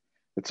section,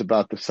 it's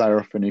about the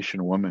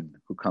Syrophoenician woman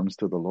who comes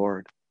to the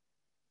Lord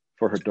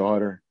for her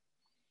daughter.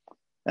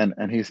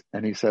 And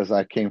he says,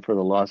 I came for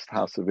the lost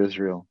house of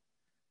Israel.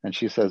 And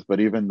she says,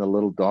 but even the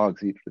little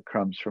dogs eat the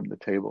crumbs from the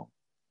table.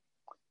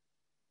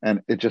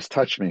 And it just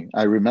touched me.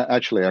 I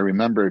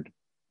remembered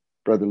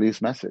Brother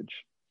Lee's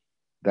message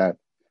that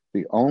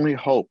the only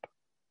hope,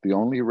 the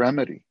only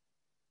remedy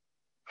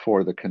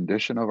for the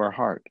condition of our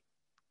heart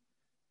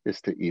is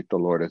to eat the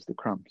Lord as the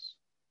crumbs.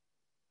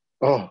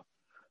 Oh,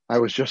 I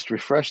was just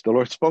refreshed. The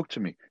Lord spoke to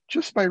me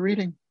just by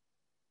reading.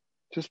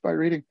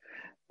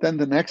 Then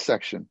the next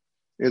section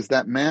is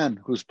that man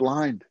who's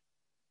blind.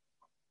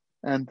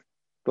 And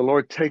the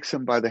Lord takes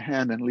him by the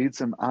hand and leads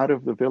him out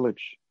of the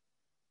village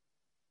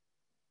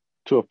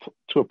to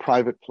a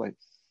private place.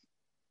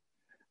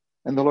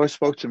 And the Lord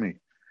spoke to me,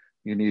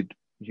 you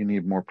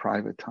need more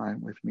private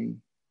time with me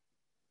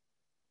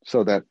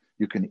so that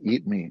you can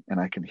eat me and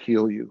I can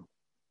heal you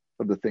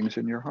of the things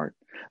in your heart.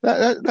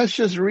 That's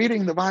just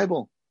reading the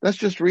Bible. That's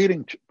just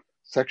reading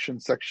section.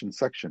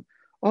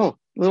 Oh,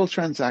 little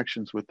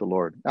transactions with the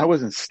Lord. I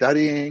wasn't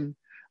studying.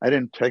 I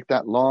didn't take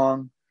that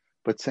long.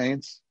 But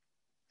saints,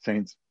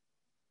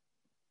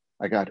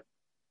 I got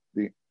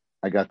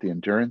the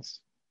endurance,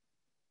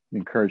 the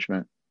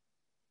encouragement,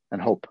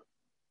 and hope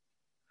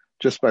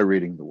just by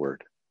reading the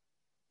word.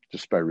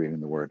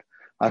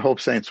 I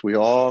hope, saints, we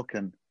all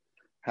can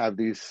have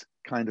these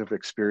kind of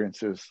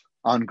experiences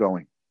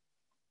ongoing.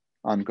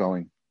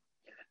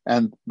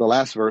 And the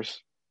last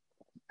verse,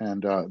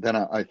 and then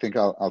I think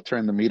I'll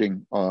turn the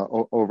meeting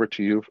over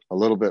to you a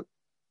little bit.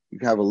 You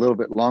have a little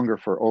bit longer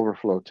for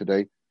overflow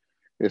today.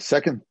 Is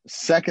Second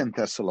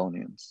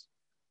Thessalonians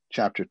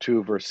chapter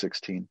 2, verse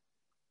 16.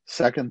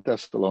 2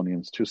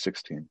 Thessalonians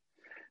 2:16.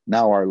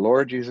 Now our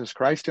Lord Jesus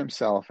Christ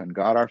himself and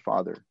God our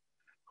Father,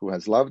 who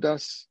has loved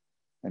us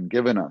and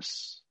given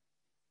us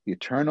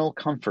eternal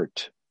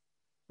comfort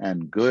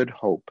and good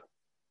hope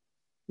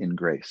in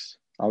grace.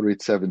 I'll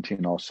read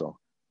 17 also.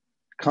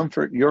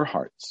 Comfort your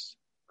hearts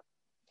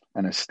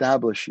and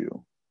establish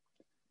you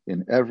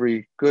in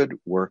every good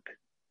work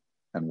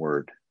and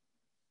word.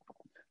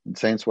 And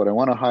saints, what I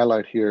want to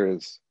highlight here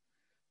is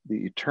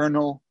the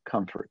eternal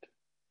comfort.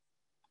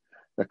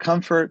 The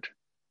comfort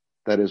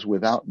that is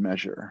without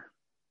measure.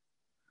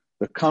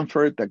 The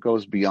comfort that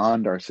goes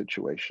beyond our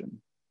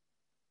situation.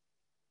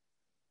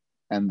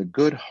 And the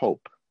good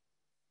hope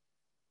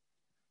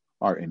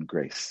are in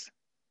grace.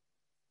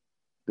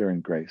 They're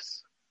in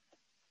grace,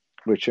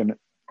 which in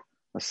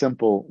a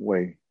simple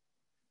way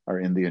are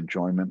in the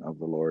enjoyment of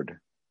the Lord.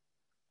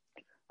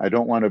 I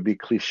don't want to be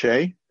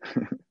cliche,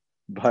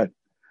 but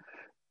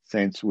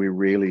saints, we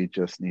really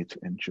just need to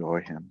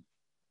enjoy him.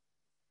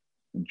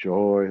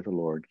 Enjoy the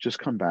Lord. Just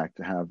come back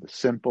to have the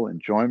simple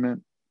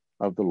enjoyment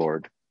of the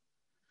Lord.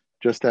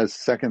 Just as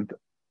 2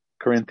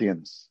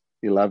 Corinthians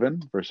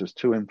 11, verses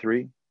 2 and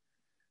 3,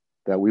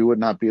 that we would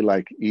not be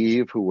like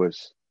Eve, who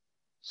was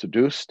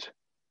seduced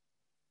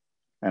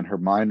and her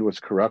mind was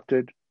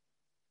corrupted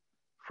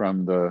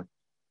from the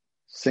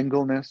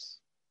singleness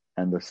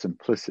and the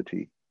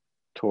simplicity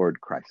toward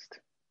Christ.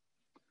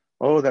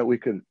 Oh, that we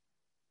could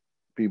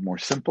be more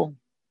simple,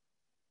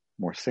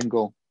 more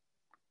single,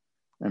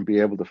 and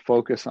be able to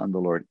focus on the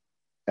Lord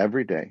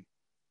every day.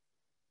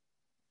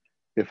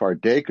 If our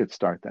day could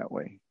start that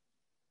way,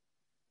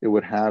 it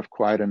would have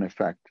quite an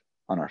effect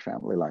on our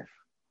family life,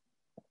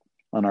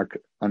 on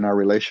our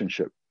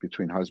relationship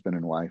between husband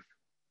and wife,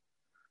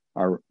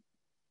 our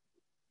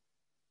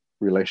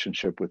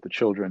relationship with the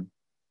children.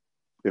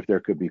 If there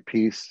could be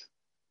peace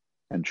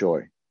and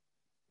joy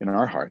in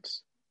our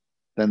hearts,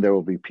 then there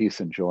will be peace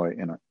and joy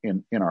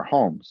in our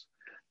homes.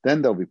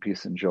 Then there'll be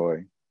peace and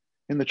joy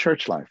in the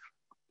church life.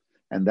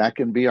 And that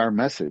can be our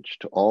message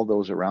to all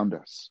those around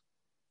us.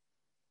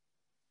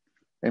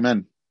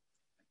 Amen.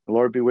 The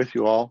Lord be with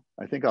you all.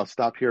 I think I'll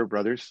stop here,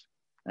 brothers,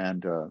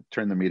 and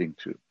turn the meeting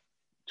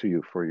to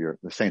you for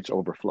the Saints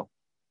Overflow.